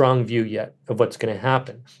have a strong view yet of what's going to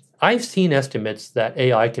happen. I've seen estimates that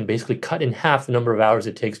AI can basically cut in half the number of hours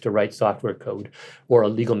it takes to write software code or a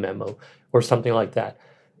legal memo or something like that.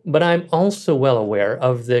 But I'm also well aware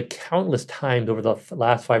of the countless times over the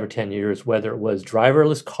last 5 or 10 years, whether it was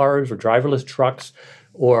driverless cars or driverless trucks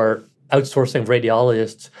or outsourcing of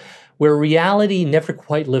radiologists, where reality never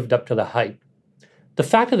quite lived up to the hype. The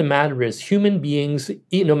fact of the matter is human beings,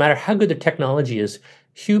 no matter how good the technology is,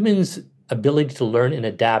 humans' ability to learn and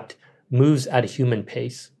adapt moves at a human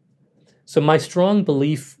pace. So my strong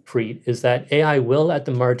belief, Preet, is that AI will, at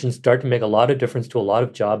the margin, start to make a lot of difference to a lot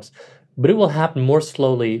of jobs, but it will happen more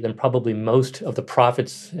slowly than probably most of the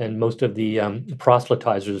prophets and most of the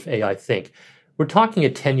proselytizers of AI think. We're talking a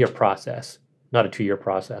 10-year process, not a 2-year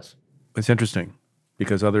process. It's interesting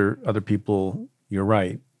because other people, you're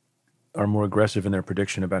right, are more aggressive in their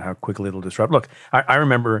prediction about how quickly it'll disrupt. Look, I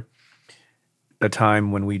remember a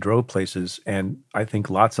time when we drove places, and I think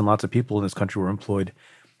lots and lots of people in this country were employed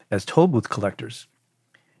as toll booth collectors,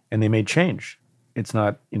 and they made change. It's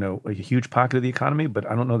not, a huge pocket of the economy, but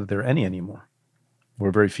I don't know that there are any anymore.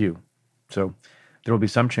 We're very few. So there will be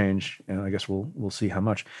some change, and I guess we'll see how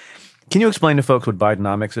much. Can you explain to folks what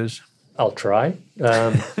Bidenomics is? I'll try.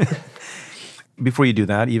 Before you do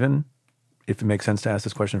that, even, if it makes sense to ask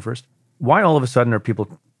this question first, why all of a sudden are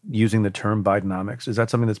people using the term Bidenomics? Is that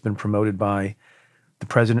something that's been promoted by the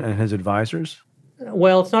president and his advisors?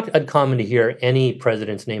 Well, it's not uncommon to hear any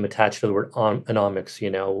president's name attached to the word economics.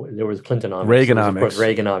 There was Clintonomics. Reaganomics. Of course,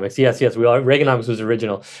 Reaganomics. Yes. Reaganomics was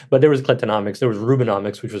original. But there was Clintonomics. There was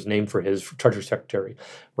Rubinomics, which was named for his Treasury Secretary,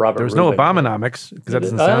 Robert There was Rubin. no Obamonomics, because that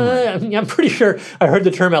doesn't sound right. I'm pretty sure I heard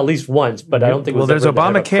the term at least once, but I don't think it was there's ever the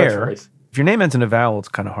head of a press Obamacare. release. If your name ends in a vowel, it's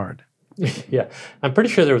kind of hard. Yeah. I'm pretty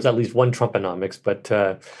sure there was at least one Trumponomics,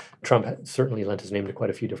 but Trump certainly lent his name to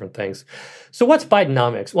quite a few different things. So what's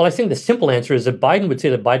Bidenomics? Well, I think the simple answer is that Biden would say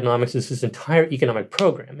that Bidenomics is his entire economic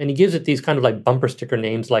program. And he gives it these kind of like bumper sticker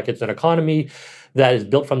names, like it's an economy that is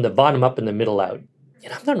built from the bottom up and the middle out.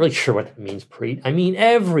 And I'm not really sure what that means, Preet. I mean,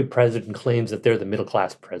 every president claims that they're the middle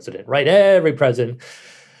class president, right? Every president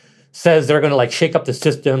says they're going to like shake up the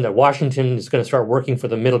system, that Washington is going to start working for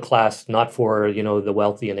the middle class, not for, the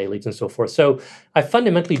wealthy and elites and so forth. So I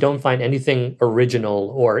fundamentally don't find anything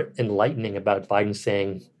original or enlightening about Biden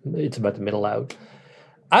saying it's about the middle out.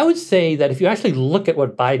 I would say that if you actually look at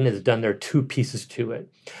what Biden has done, there are two pieces to it.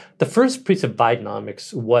 The first piece of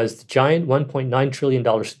Bidenomics was the giant $1.9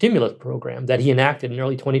 trillion stimulus program that he enacted in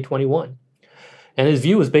early 2021. And his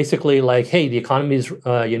view was basically like, hey, the economy is,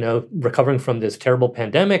 recovering from this terrible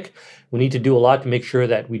pandemic. We need to do a lot to make sure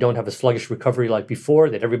that we don't have a sluggish recovery like before,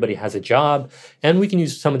 that everybody has a job. And we can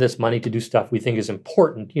use some of this money to do stuff we think is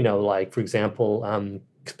important, like, for example,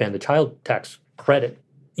 expand the child tax credit.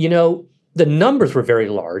 The numbers were very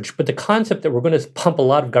large, but the concept that we're going to pump a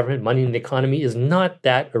lot of government money in the economy is not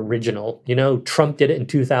that original. Trump did it in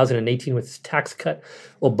 2018 with his tax cut.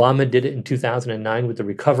 Obama did it in 2009 with the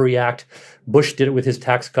Recovery Act. Bush did it with his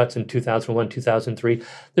tax cuts in 2001, 2003.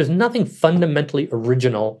 There's nothing fundamentally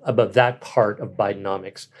original about that part of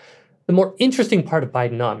Bidenomics. The more interesting part of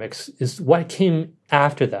Bidenomics is what came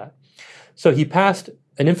after that. So he passed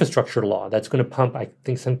an infrastructure law that's going to pump, I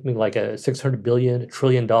think, something like $600 billion, $1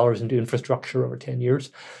 trillion into infrastructure over 10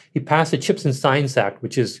 years. He passed the CHIPS and Science Act,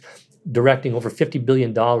 which is directing over $50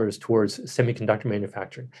 billion towards semiconductor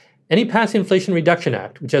manufacturing. And he passed the Inflation Reduction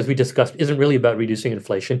Act, which, as we discussed, isn't really about reducing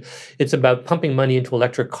inflation. It's about pumping money into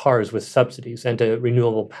electric cars with subsidies and to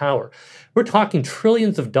renewable power. We're talking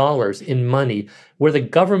trillions of dollars in money where the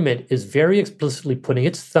government is very explicitly putting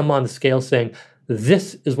its thumb on the scale saying,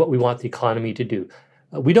 this is what we want the economy to do.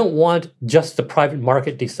 We don't want just the private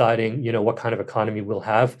market deciding, what kind of economy we'll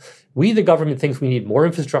have. We, the government, thinks we need more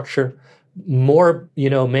infrastructure, more,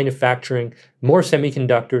 manufacturing, more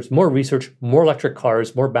semiconductors, more research, more electric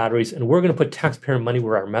cars, more batteries, and we're going to put taxpayer money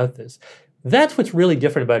where our mouth is. That's what's really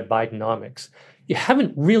different about Bidenomics. You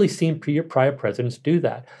haven't really seen prior presidents do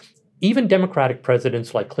that. Even Democratic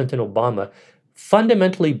presidents like Clinton, Obama,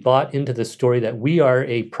 fundamentally bought into the story that we are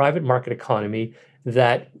a private market economy,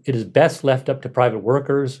 that it is best left up to private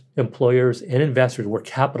workers, employers, and investors where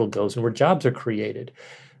capital goes and where jobs are created.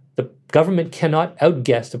 The government cannot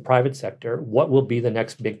outguess the private sector what will be the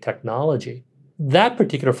next big technology. That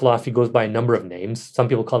particular philosophy goes by a number of names. Some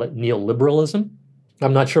people call it neoliberalism.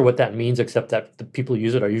 I'm not sure what that means, except that the people who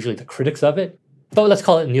use it are usually the critics of it. But let's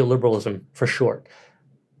call it neoliberalism for short.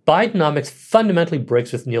 Bidenomics fundamentally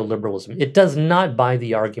breaks with neoliberalism. It does not buy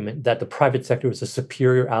the argument that the private sector is a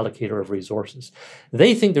superior allocator of resources.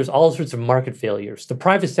 They think there's all sorts of market failures. The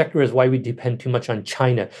private sector is why we depend too much on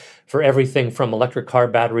China for everything from electric car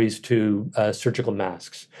batteries to surgical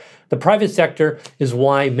masks. The private sector is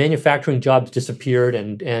why manufacturing jobs disappeared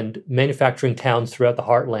and manufacturing towns throughout the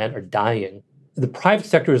heartland are dying. The private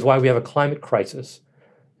sector is why we have a climate crisis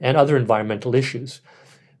and other environmental issues.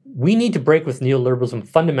 We need to break with neoliberalism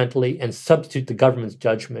fundamentally and substitute the government's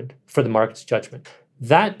judgment for the market's judgment.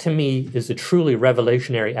 That, to me, is a truly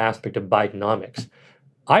revolutionary aspect of Bidenomics.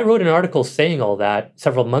 I wrote an article saying all that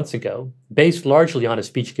several months ago, based largely on a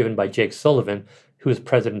speech given by Jake Sullivan, who is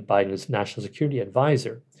President Biden's national security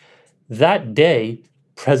advisor. That day,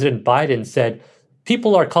 President Biden said,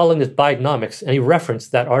 people are calling this Bidenomics, and he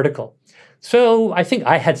referenced that article. So I think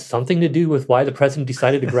I had something to do with why the president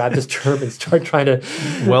decided to grab this term and start trying to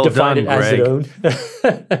define it as his own.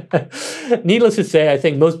 Needless to say, I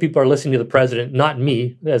think most people are listening to the president, not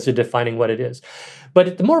me, as to defining what it is.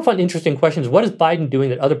 But the more fun, interesting question is, what is Biden doing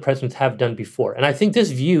that other presidents have done before? And I think this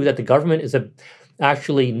view that the government is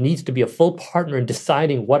actually needs to be a full partner in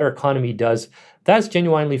deciding what our economy does, that's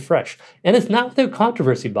genuinely fresh. And it's not without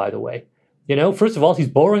controversy, by the way. First of all, he's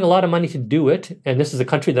borrowing a lot of money to do it. And this is a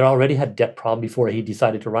country that already had debt problem before he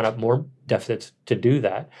decided to run up more deficits to do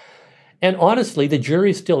that. And honestly, the jury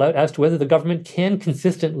is still out as to whether the government can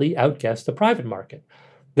consistently outguess the private market.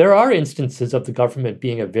 There are instances of the government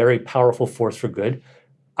being a very powerful force for good.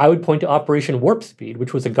 I would point to Operation Warp Speed,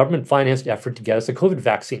 which was a government-financed effort to get us a COVID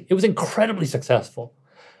vaccine. It was incredibly successful.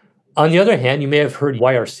 On the other hand, you may have heard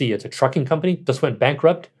YRC, it's a trucking company, just went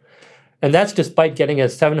bankrupt. And that's despite getting a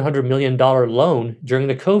 $700 million loan during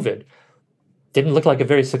the COVID. Didn't look like a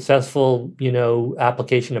very successful,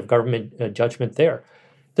 application of government judgment there.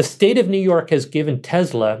 The state of New York has given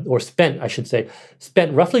Tesla, or spent roughly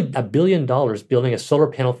 $1 billion building a solar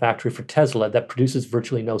panel factory for Tesla that produces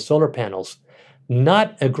virtually no solar panels.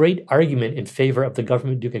 Not a great argument in favor of the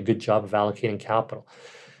government doing a good job of allocating capital.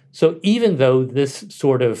 So even though this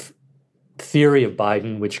sort of theory of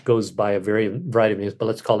Biden, which goes by a variety of names, but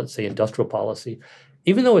let's call it, say, industrial policy,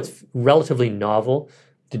 even though it's relatively novel,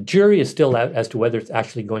 the jury is still out as to whether it's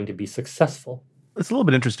actually going to be successful. It's a little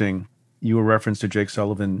bit interesting. You were referenced to Jake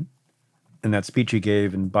Sullivan in that speech he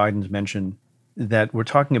gave, and Biden's mention that we're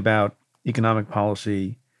talking about economic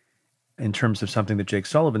policy in terms of something that Jake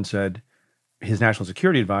Sullivan said, his national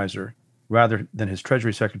security advisor, rather than his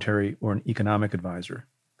Treasury secretary or an economic advisor.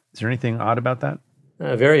 Is there anything odd about that?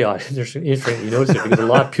 Very odd. It's interesting you notice it because a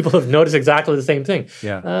lot of people have noticed exactly the same thing.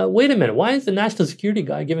 Yeah. Wait a minute. Why is the national security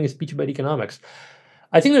guy giving a speech about economics?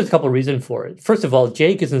 I think there's a couple of reasons for it. First of all,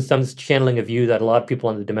 Jake is in some channeling a view that a lot of people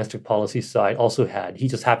on the domestic policy side also had. He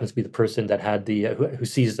just happens to be the person that had who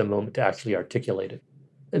seized the moment to actually articulate it.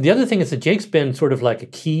 And the other thing is that Jake's been sort of like a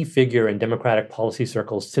key figure in Democratic policy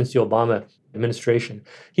circles since the Obama administration.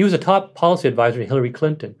 He was a top policy advisor to Hillary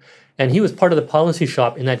Clinton, and he was part of the policy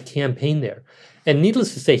shop in that campaign there. And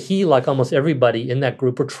needless to say, he, like almost everybody in that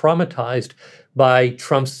group, were traumatized by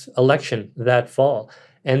Trump's election that fall.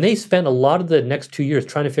 And they spent a lot of the next 2 years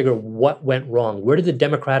trying to figure out what went wrong. Where did the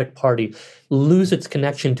Democratic Party lose its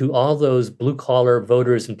connection to all those blue-collar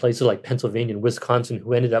voters in places like Pennsylvania and Wisconsin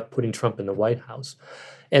who ended up putting Trump in the White House?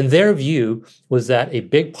 And their view was that a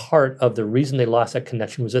big part of the reason they lost that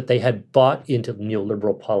connection was that they had bought into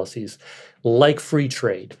neoliberal policies like free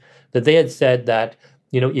trade, that they had said that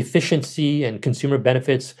efficiency and consumer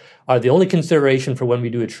benefits are the only consideration for when we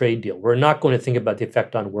do a trade deal. We're not going to think about the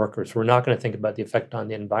effect on workers. We're not going to think about the effect on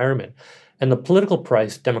the environment. And the political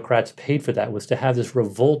price Democrats paid for that was to have this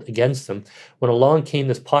revolt against them when along came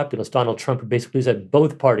this populist, Donald Trump, who basically said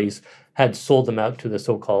both parties had sold them out to the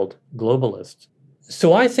so-called globalists.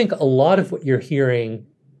 So I think a lot of what you're hearing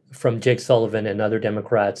from Jake Sullivan and other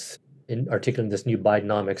Democrats in articulating this new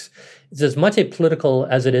Bidenomics, is as much a political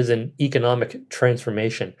as it is an economic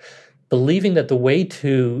transformation, believing that the way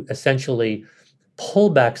to essentially pull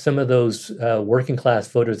back some of those working class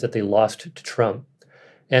voters that they lost to Trump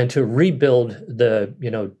and to rebuild the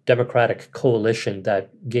Democratic coalition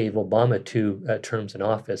that gave Obama 2 terms in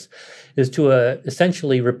office is to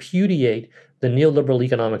essentially repudiate the neoliberal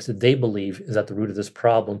economics that they believe is at the root of this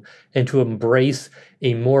problem, and to embrace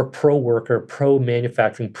a more pro-worker,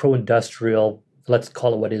 pro-manufacturing, pro-industrial, let's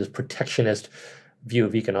call it what it is, protectionist view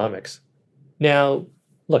of economics. Now,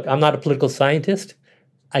 look, I'm not a political scientist.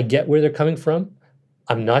 I get where they're coming from.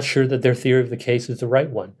 I'm not sure that their theory of the case is the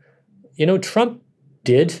right one. Trump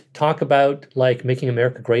did talk about making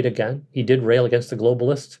America great again. He did rail against the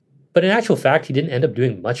globalists. But in actual fact, he didn't end up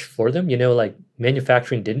doing much for them.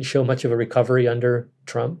 Manufacturing didn't show much of a recovery under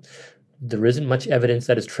Trump. There isn't much evidence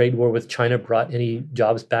that his trade war with China brought any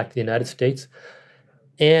jobs back to the United States.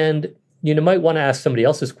 And you might want to ask somebody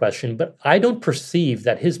else's question, but I don't perceive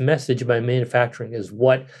that his message about manufacturing is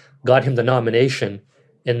what got him the nomination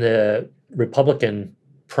in the Republican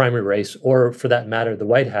primary race, or for that matter, the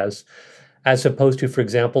White House, as opposed to, for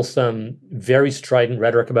example, some very strident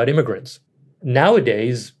rhetoric about immigrants.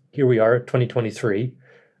 Nowadays, here we are, 2023,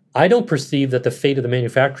 I don't perceive that the fate of the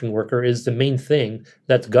manufacturing worker is the main thing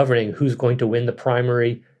that's governing who's going to win the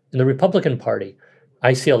primary in the Republican Party.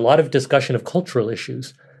 I see a lot of discussion of cultural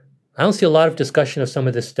issues. I don't see a lot of discussion of some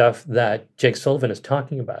of this stuff that Jake Sullivan is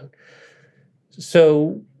talking about.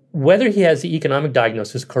 So whether he has the economic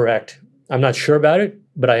diagnosis correct, I'm not sure about it,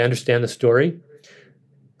 but I understand the story.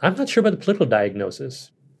 I'm not sure about the political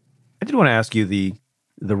diagnosis. I did want to ask you the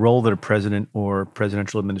role that a president or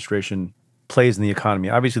presidential administration plays in the economy.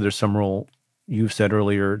 Obviously, there's some role. You've said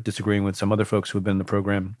earlier, disagreeing with some other folks who have been in the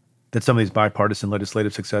program, that some of these bipartisan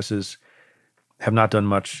legislative successes have not done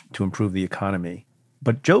much to improve the economy.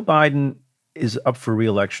 But Joe Biden is up for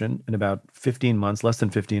re-election in about 15 months, less than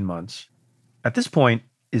 15 months. At this point,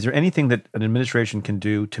 is there anything that an administration can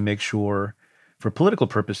do to make sure, for political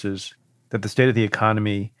purposes, that the state of the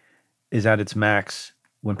economy is at its max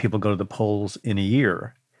when people go to the polls in a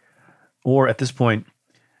year? Or at this point,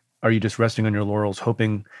 are you just resting on your laurels,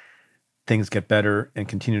 hoping things get better and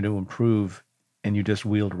continue to improve, and you just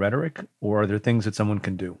wield rhetoric? Or are there things that someone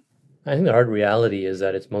can do? I think the hard reality is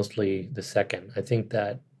that it's mostly the second. I think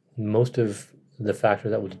that most of the factor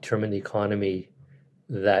that will determine the economy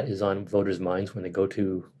that is on voters' minds when they go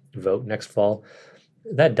to vote next fall,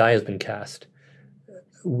 that die has been cast.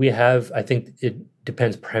 I think it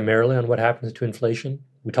depends primarily on what happens to inflation.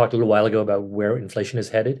 We talked a little while ago about where inflation is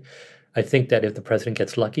headed. I think that if the president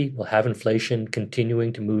gets lucky, we'll have inflation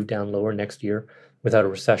continuing to move down lower next year without a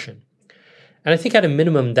recession. And I think at a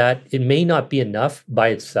minimum that it may not be enough by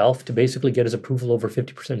itself to basically get his approval over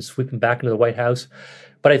 50% and sweep him back into the White House.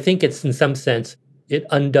 But I think it's, in some sense, it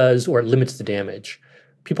undoes or it limits the damage.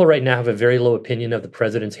 People right now have a very low opinion of the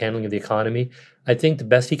president's handling of the economy. I think the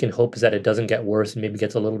best he can hope is that it doesn't get worse and maybe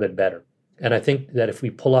gets a little bit better. And I think that if we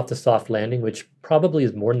pull off the soft landing, which probably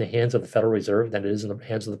is more in the hands of the Federal Reserve than it is in the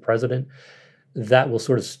hands of the president, that will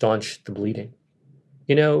sort of staunch the bleeding.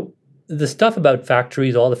 You know, the stuff about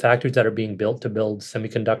factories, all the factories that are being built to build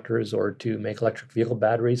semiconductors or to make electric vehicle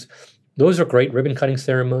batteries, those are great ribbon cutting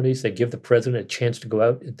ceremonies. They give the president a chance to go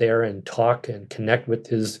out there and talk and connect with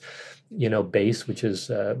his, base, which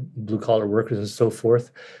is blue collar workers and so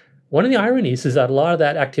forth. One of the ironies is that a lot of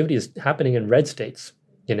that activity is happening in red states.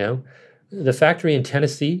 The factory in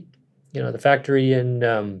Tennessee, the factory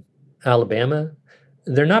in Alabama,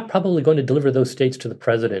 they're not probably going to deliver those states to the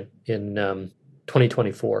president in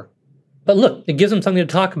 2024. But look, it gives him something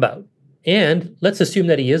to talk about. And let's assume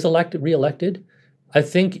that he is reelected. I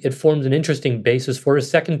think it forms an interesting basis for his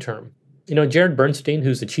second term. Jared Bernstein,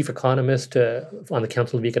 who's the chief economist on the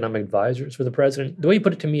Council of Economic Advisors for the president, the way he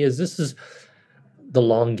put it to me is this is the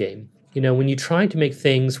long game. When you try to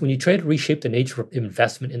reshape the nature of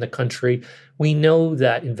investment in the country, we know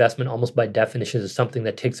that investment almost by definition is something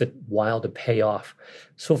that takes a while to pay off.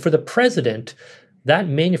 So for the president, that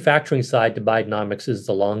manufacturing side to Bidenomics is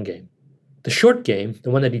the long game. The short game,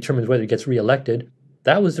 the one that determines whether he gets reelected,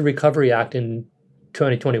 that was the Recovery Act in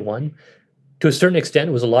 2021. To a certain extent,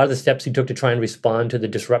 it was a lot of the steps he took to try and respond to the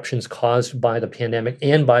disruptions caused by the pandemic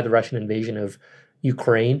and by the Russian invasion of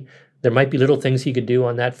Ukraine. There might be little things he could do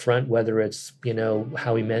on that front, whether it's,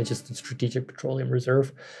 how he manages the Strategic Petroleum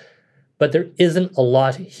Reserve. But there isn't a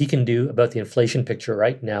lot he can do about the inflation picture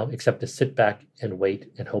right now, except to sit back and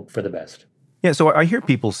wait and hope for the best. Yeah, so I hear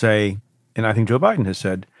people say, and I think Joe Biden has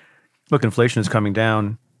said, look, inflation is coming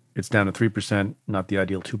down. It's down to 3%, not the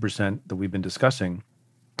ideal 2% that we've been discussing.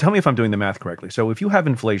 Tell me if I'm doing the math correctly. So if you have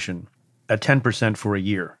inflation at 10% for a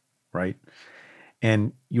year, right,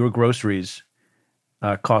 and your groceries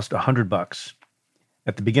cost $100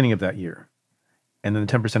 at the beginning of that year, and then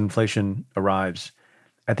the 10% inflation arrives,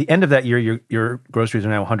 at the end of that year, your groceries are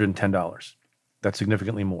now $110. That's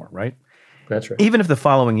significantly more, right? That's right. Even if the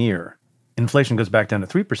following year, inflation goes back down to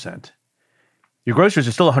 3%, your groceries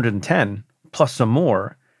are still 110 plus some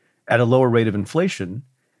more at a lower rate of inflation.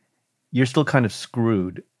 You're still kind of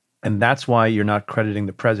screwed. And that's why you're not crediting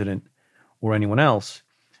the president or anyone else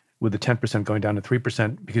with the 10% going down to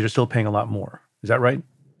 3% because you're still paying a lot more. Is that right?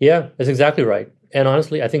 Yeah, that's exactly right. And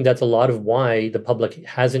honestly, I think that's a lot of why the public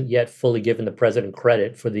hasn't yet fully given the president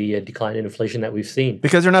credit for the decline in inflation that we've seen.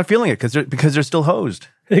 Because they're not feeling it, because they're still hosed.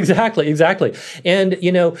 Exactly. And,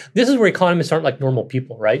 this is where economists aren't like normal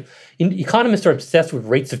people, right? Economists are obsessed with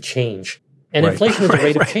rates of change. And inflation is a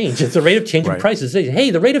rate of change. It's a rate of change in prices. Hey,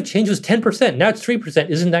 the rate of change was 10%. Now it's 3%.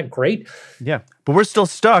 Isn't that great? Yeah. But we're still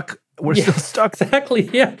stuck. Still stuck. Exactly.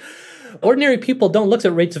 Yeah. Ordinary people don't look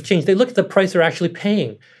at rates of change. They look at the price they're actually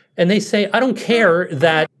paying. And they say, I don't care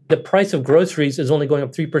that the price of groceries is only going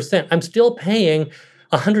up 3%. I'm still paying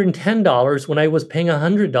 $110 when I was paying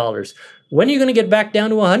 $100. When are you going to get back down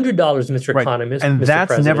to $100, Mr. Economist? And Mr. that's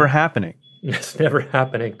President? never happening. It's never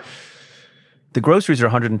happening. The groceries are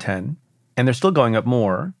 110. And they're still going up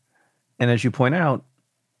more. And as you point out,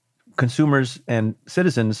 consumers and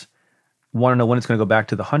citizens want to know when it's going to go back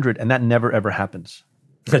to the 100, and that never, ever happens.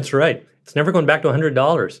 That's right. It's never going back to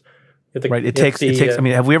 $100. Right. It takes,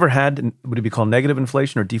 have we ever had, would it be called negative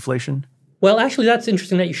inflation or deflation? Well, actually, that's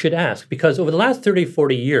interesting that you should ask, because over the last 30,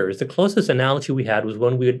 40 years, the closest analogy we had was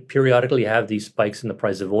when we would periodically have these spikes in the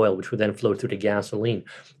price of oil, which would then flow through to gasoline.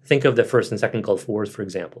 Think of the first and second Gulf Wars, for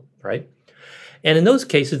example, right? And in those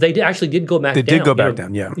cases, they actually did go back down. They did go back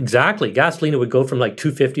down, yeah. Exactly. Gasoline would go from like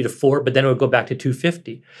 $2.50 to $4, but then it would go back to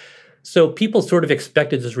 $2.50. So people sort of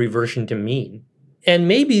expected this reversion to mean. And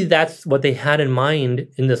maybe that's what they had in mind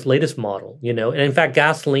in this latest model, And in fact,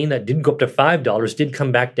 gasoline that did go up to $5 did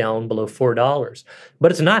come back down below $4. But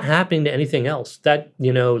it's not happening to anything else. That,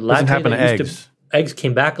 doesn't happen to eggs. Eggs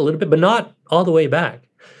came back a little bit, but not all the way back.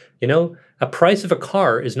 A price of a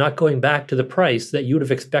car is not going back to the price that you would have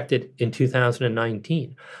expected in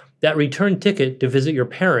 2019. That return ticket to visit your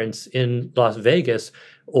parents in Las Vegas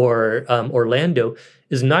or Orlando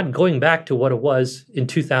is not going back to what it was in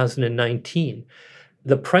 2019.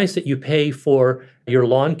 The price that you pay for your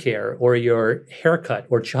lawn care or your haircut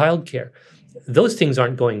or childcare, those things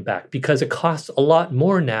aren't going back because it costs a lot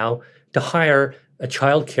more now to hire a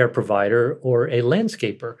childcare provider or a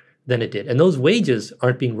landscaper than it did. And those wages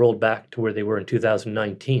aren't being rolled back to where they were in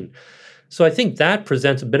 2019. So I think that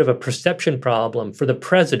presents a bit of a perception problem for the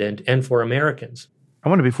president and for Americans. I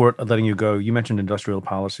wonder, before letting you go, you mentioned industrial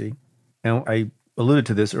policy. And I alluded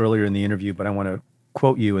to this earlier in the interview, but I want to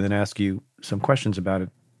quote you and then ask you some questions about it.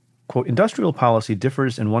 Quote, industrial policy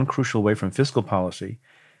differs in one crucial way from fiscal policy,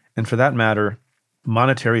 and for that matter,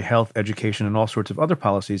 monetary, health, education, and all sorts of other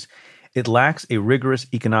policies. It lacks a rigorous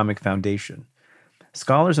economic foundation.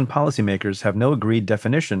 Scholars and policymakers have no agreed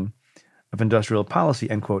definition of industrial policy,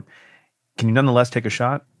 end quote. Can you nonetheless take a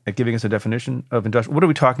shot at giving us a definition of industrial? What are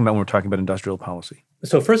we talking about when we're talking about industrial policy?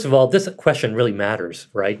 So first of all, this question really matters,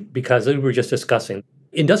 right? Because as we were just discussing,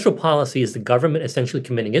 industrial policy is the government essentially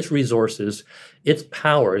committing its resources, its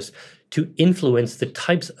powers to influence the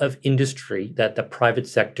types of industry that the private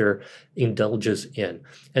sector indulges in.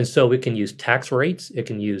 And so it can use tax rates, it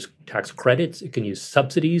can use tax credits, it can use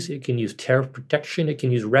subsidies, it can use tariff protection, it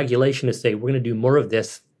can use regulation to say, we're going to do more of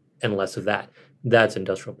this and less of that. That's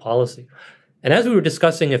industrial policy. And as we were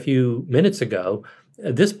discussing a few minutes ago,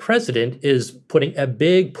 this president is putting a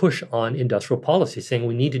big push on industrial policy, saying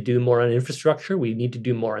we need to do more on infrastructure, we need to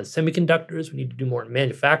do more on semiconductors, we need to do more in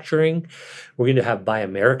manufacturing, we're going to have Buy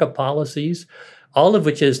America policies, all of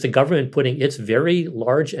which is the government putting its very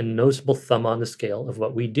large and noticeable thumb on the scale of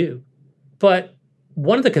what we do. But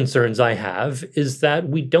one of the concerns I have is that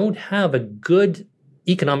we don't have a good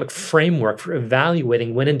economic framework for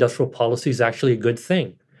evaluating when industrial policy is actually a good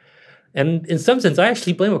thing. And in some sense, I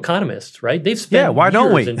actually blame economists, right? They've spent why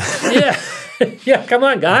don't we? Yeah, come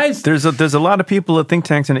on, guys. There's a lot of people at think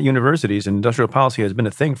tanks and at universities, and industrial policy has been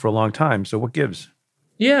a thing for a long time. So what gives?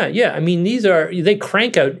 Yeah. I mean, they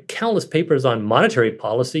crank out countless papers on monetary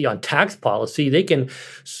policy, on tax policy. They can,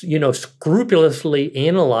 scrupulously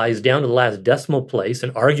analyze down to the last decimal place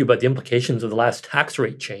and argue about the implications of the last tax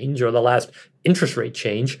rate change or the last interest rate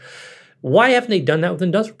change. Why haven't they done that with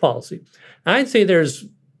industrial policy? I'd say there's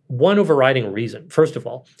one overriding reason. First of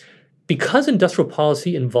all, because industrial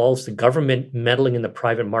policy involves the government meddling in the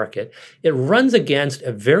private market, it runs against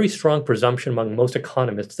a very strong presumption among most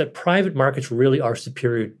economists that private markets really are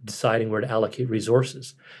superior to deciding where to allocate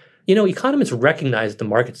resources. Economists recognize the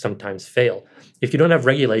markets sometimes fail. If you don't have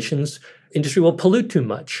regulations, industry will pollute too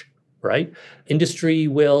much, right? Industry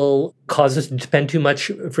will cause us to depend too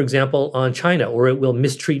much, for example, on China, or it will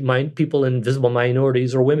mistreat people in visible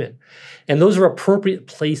minorities or women. And those are appropriate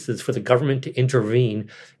places for the government to intervene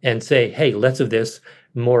and say, hey, less of this,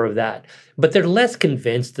 more of that. But they're less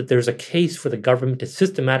convinced that there's a case for the government to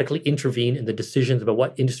systematically intervene in the decisions about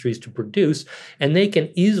what industries to produce. And they can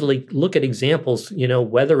easily look at examples,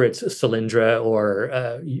 whether it's Solyndra or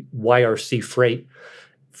YRC Freight,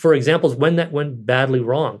 for examples when that went badly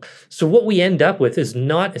wrong. So what we end up with is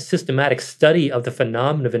not a systematic study of the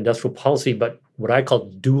phenomenon of industrial policy, but what I call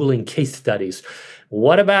dueling case studies.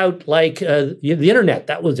 What about the internet?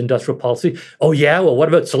 That was industrial policy. Oh yeah, well, what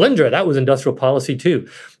about Solyndra? That was industrial policy too.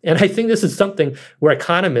 And I think this is something where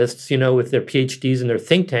economists, with their PhDs and their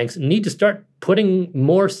think tanks need to start putting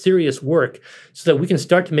more serious work so that we can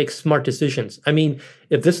start to make smart decisions. I mean,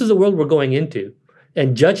 if this is the world we're going into,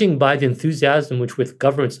 and judging by the enthusiasm with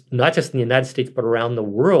governments, not just in the United States, but around the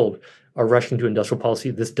world, are rushing to industrial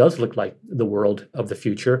policy, this does look like the world of the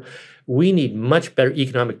future. We need much better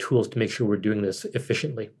economic tools to make sure we're doing this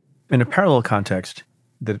efficiently. In a parallel context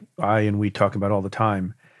that I and we talk about all the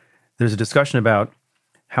time, there's a discussion about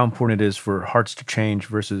how important it is for hearts to change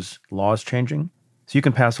versus laws changing. So you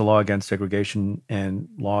can pass a law against segregation and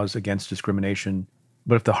laws against discrimination,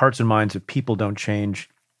 but if the hearts and minds of people don't change,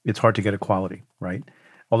 it's hard to get equality, right?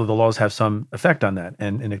 Although the laws have some effect on that.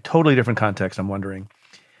 And in a totally different context, I'm wondering,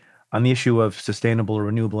 on the issue of sustainable or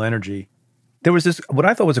renewable energy, there was this, what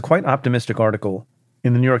I thought was a quite optimistic article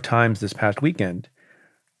in the New York Times this past weekend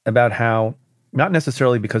about how, not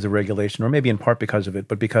necessarily because of regulation, or maybe in part because of it,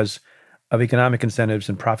 but because of economic incentives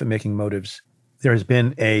and profit-making motives, there has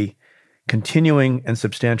been a continuing and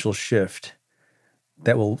substantial shift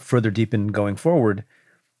that will further deepen going forward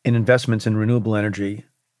in investments in renewable energy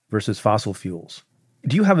versus fossil fuels.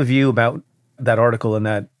 Do you have a view about that article and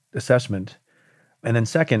that assessment? And then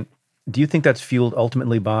second, do you think that's fueled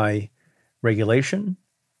ultimately by regulation,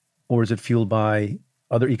 or is it fueled by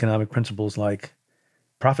other economic principles like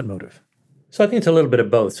profit motive? So I think it's a little bit of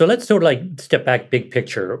both. So let's sort of step back big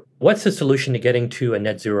picture. What's the solution to getting to a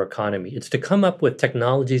net zero economy? It's to come up with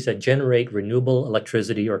technologies that generate renewable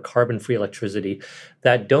electricity or carbon-free electricity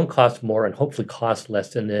that don't cost more and hopefully cost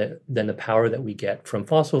less than the power that we get from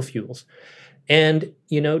fossil fuels. And,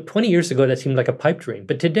 20 years ago, that seemed like a pipe dream.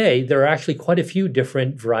 But today, there are actually quite a few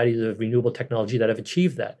different varieties of renewable technology that have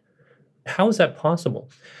achieved that. How is that possible?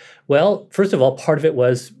 Well, first of all, part of it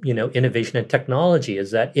was, innovation and technology,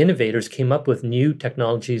 is that innovators came up with new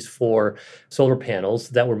technologies for solar panels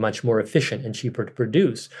that were much more efficient and cheaper to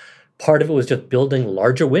produce. Part of it was just building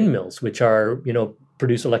larger windmills, which are,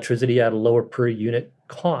 produce electricity at a lower per unit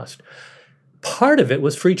cost. Part of it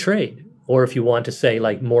was free trade, or if you want to say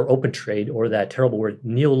like more open trade, or that terrible word,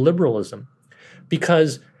 neoliberalism.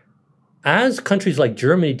 Because as countries like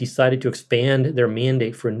Germany decided to expand their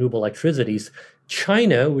mandate for renewable electricities,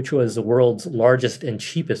 China, which was the world's largest and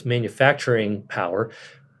cheapest manufacturing power,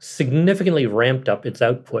 significantly ramped up its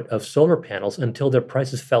output of solar panels until their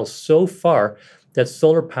prices fell so far that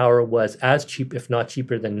solar power was as cheap, if not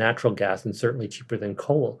cheaper, than natural gas, and certainly cheaper than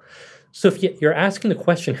coal. So if you're asking the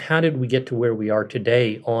question, how did we get to where we are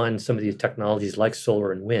today on some of these technologies like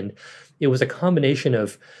solar and wind? It was a combination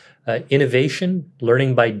of innovation,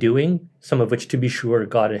 learning by doing, some of which, to be sure,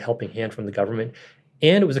 got a helping hand from the government.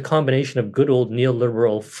 And it was a combination of good old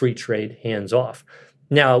neoliberal free trade, hands-off.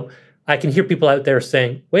 Now, I can hear people out there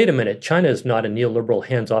saying, wait a minute, China is not a neoliberal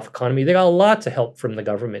hands-off economy. They got lots of help from the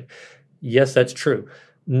government. Yes, that's true.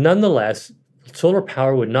 Nonetheless, solar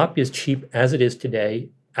power would not be as cheap as it is today,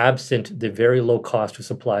 absent the very low cost of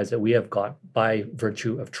supplies that we have got by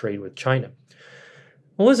virtue of trade with China.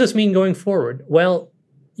 What does this mean going forward? Well,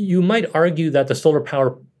 you might argue that the solar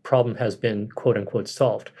power problem has been, quote unquote,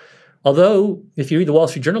 solved. Although, if you read the Wall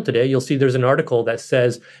Street Journal today, you'll see there's an article that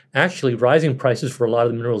says actually rising prices for a lot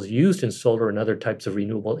of the minerals used in solar and other types of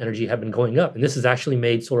renewable energy have been going up. And this has actually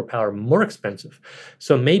made solar power more expensive.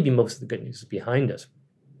 So maybe most of the good news is behind us.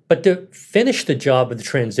 But to finish the job of the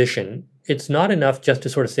transition, it's not enough just to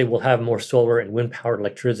sort of say we'll have more solar and wind-powered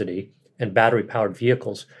electricity and battery-powered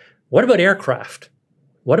vehicles. What about aircraft?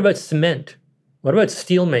 What about cement? What about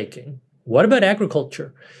steel making? What about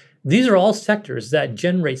agriculture? These are all sectors that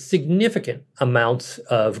generate significant amounts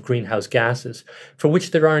of greenhouse gases for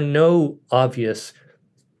which there are no obvious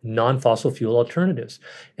non-fossil fuel alternatives.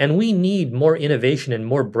 And we need more innovation and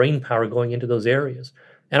more brain power going into those areas.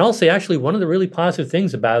 And I'll say, actually, one of the really positive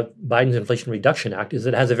things about Biden's Inflation Reduction Act is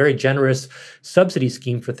it has a very generous subsidy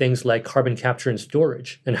scheme for things like carbon capture and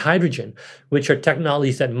storage and hydrogen, which are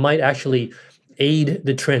technologies that might actually aid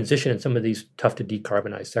the transition in some of these tough to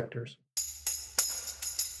decarbonize sectors.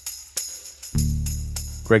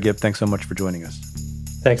 Greg Ip, thanks so much for joining us.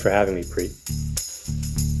 Thanks for having me, Preet.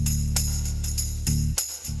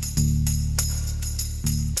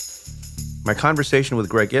 My conversation with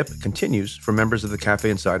Greg Ip continues for members of the Cafe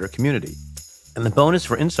Insider community. And the bonus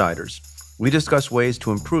for insiders, we discuss ways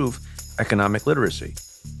to improve economic literacy.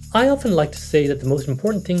 I often like to say that the most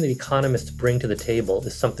important thing that economists bring to the table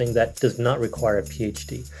is something that does not require a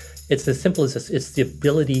PhD. It's as simple as this. It's the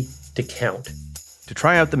ability to count. To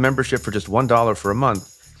try out the membership for just $1 for a month,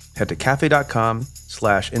 head to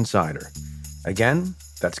cafe.com/insider. Again,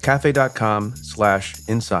 that's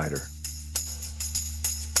cafe.com/insider.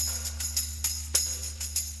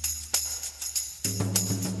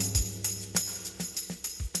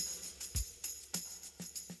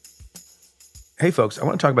 Hey folks, I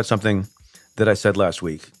want to talk about something that I said last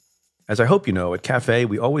week. As I hope you know, at Cafe,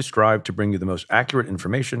 we always strive to bring you the most accurate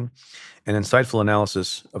information and insightful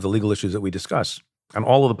analysis of the legal issues that we discuss on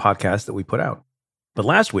all of the podcasts that we put out. But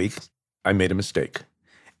last week, I made a mistake,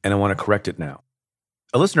 and I want to correct it now.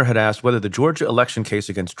 A listener had asked whether the Georgia election case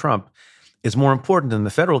against Trump is more important than the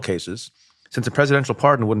federal cases, since a presidential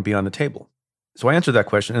pardon wouldn't be on the table. So I answered that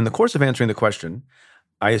question. In the course of answering the question,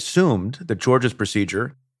 I assumed that Georgia's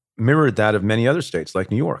procedure mirrored that of many other states,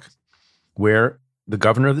 like New York, where the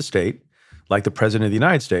governor of the state, like the president of the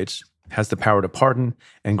United States, has the power to pardon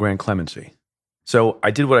and grant clemency. So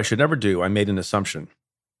I did what I should never do. I made an assumption.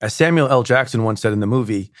 As Samuel L. Jackson once said in the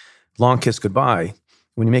movie Long Kiss Goodbye,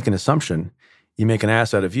 when you make an assumption, you make an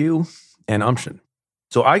ass out of you and umption.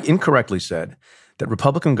 So I incorrectly said that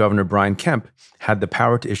Republican Governor Brian Kemp had the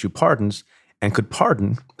power to issue pardons and could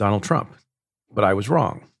pardon Donald Trump. But I was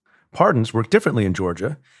wrong. Pardons work differently in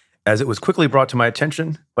Georgia, as it was quickly brought to my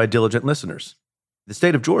attention by diligent listeners. The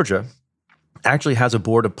state of Georgia actually has a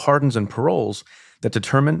board of pardons and paroles that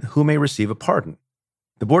determine who may receive a pardon.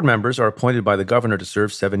 The board members are appointed by the governor to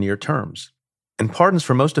serve 7-year terms. And pardons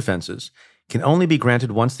for most offenses can only be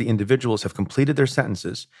granted once the individuals have completed their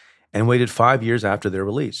sentences and waited 5 years after their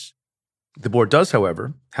release. The board does,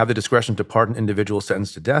 however, have the discretion to pardon individuals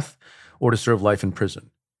sentenced to death or to serve life in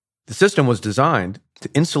prison. The system was designed to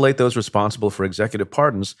insulate those responsible for executive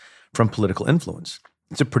pardons from political influence.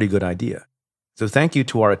 It's a pretty good idea. So thank you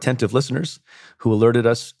to our attentive listeners who alerted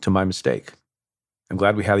us to my mistake. I'm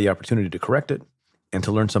glad we had the opportunity to correct it and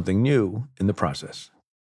to learn something new in the process.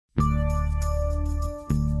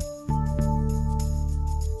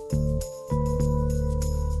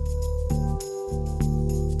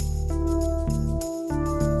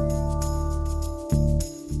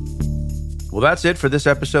 Well, that's it for this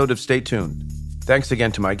episode of Stay Tuned. Thanks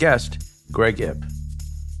again to my guest, Greg Ip.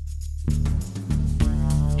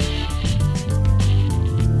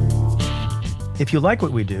 If you like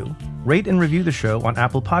what we do, rate and review the show on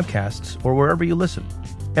Apple Podcasts or wherever you listen.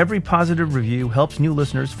 Every positive review helps new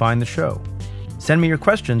listeners find the show. Send me your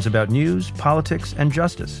questions about news, politics, and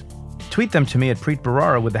justice. Tweet them to me at Preet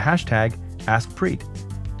Bharara with the hashtag AskPreet.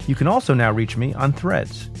 You can also now reach me on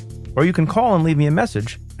Threads. Or you can call and leave me a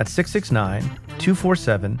message at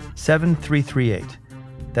 669-247-7338.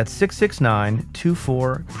 That's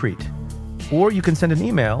 669-24-PREET. Or you can send an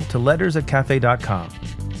email to letters@cafe.com.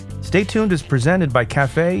 Stay Tuned is presented by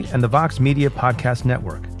Cafe and the Vox Media Podcast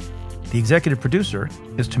Network. The executive producer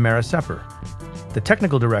is Tamara Sepper. The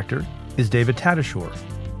technical director is David Tadashore.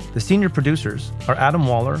 The senior producers are Adam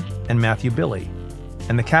Waller and Matthew Billy.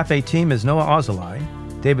 And the Cafe team is Noah Ozalai,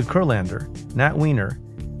 David Kurlander, Nat Weiner,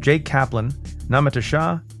 Jake Kaplan, Namita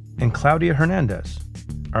Shah, and Claudia Hernandez.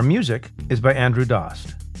 Our music is by Andrew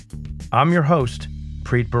Dost. I'm your host,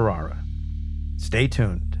 Preet Bharara. Stay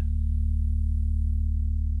tuned.